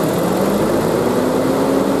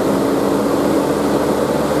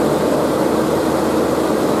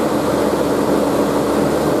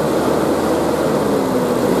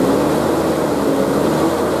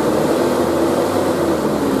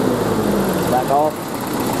 Back off.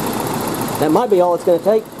 That might be all it's going to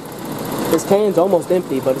take. This can's almost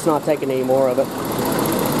empty, but it's not taking any more of it.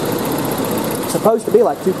 It's supposed to be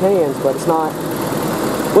like 2 cans, but it's not.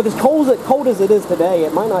 With as cold as it is today,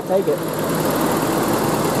 it might not take it.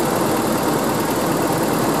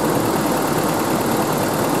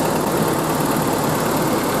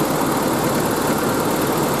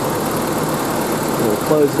 We'll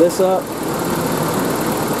close this up.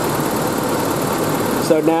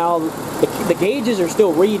 So now the gauges are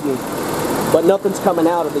still reading, but nothing's coming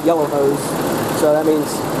out of the yellow hose. So that means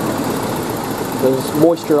there's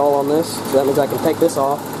moisture all on this, so that means I can take this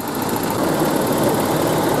off.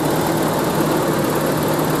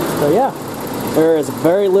 So yeah, there is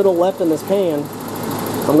very little left in this can.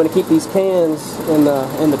 I'm going to keep these cans in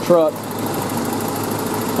the truck.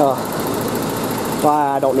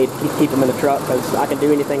 I don't need to keep them in the truck because I can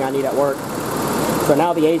do anything I need at work. So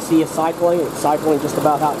now the AC is cycling. It's cycling just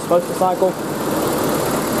about how it's supposed to cycle.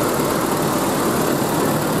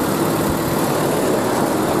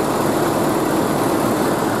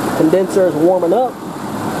 Condenser is warming up.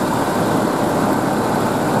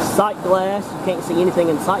 Sight glass, you can't see anything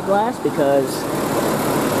in sight glass because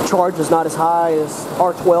charge is not as high as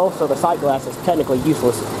R12, so the sight glass is technically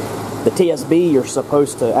useless. The TSB, you're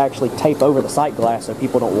supposed to actually tape over the sight glass so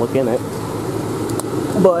people don't look in it.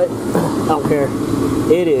 But I don't care.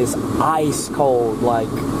 It is ice cold, like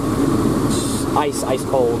ice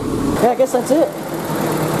cold. Yeah, I guess that's it.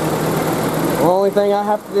 The only thing I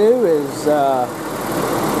have to do is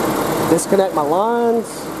disconnect my lines,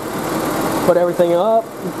 put everything up,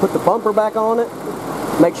 put the bumper back on it,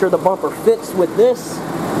 make sure the bumper fits with this.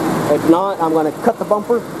 If not, I'm going to cut the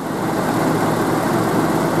bumper.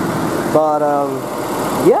 But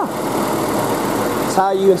yeah, that's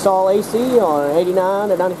how you install AC on an 89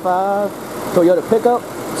 to 95 Toyota pickup.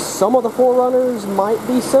 Some of the 4Runners might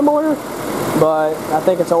be similar, but I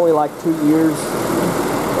think it's only like 2 years,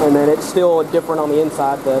 and then it's still different on the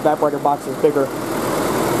inside. The evaporator box is bigger.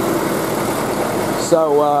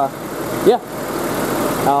 So, yeah,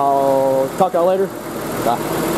 I'll talk to y'all later. Bye.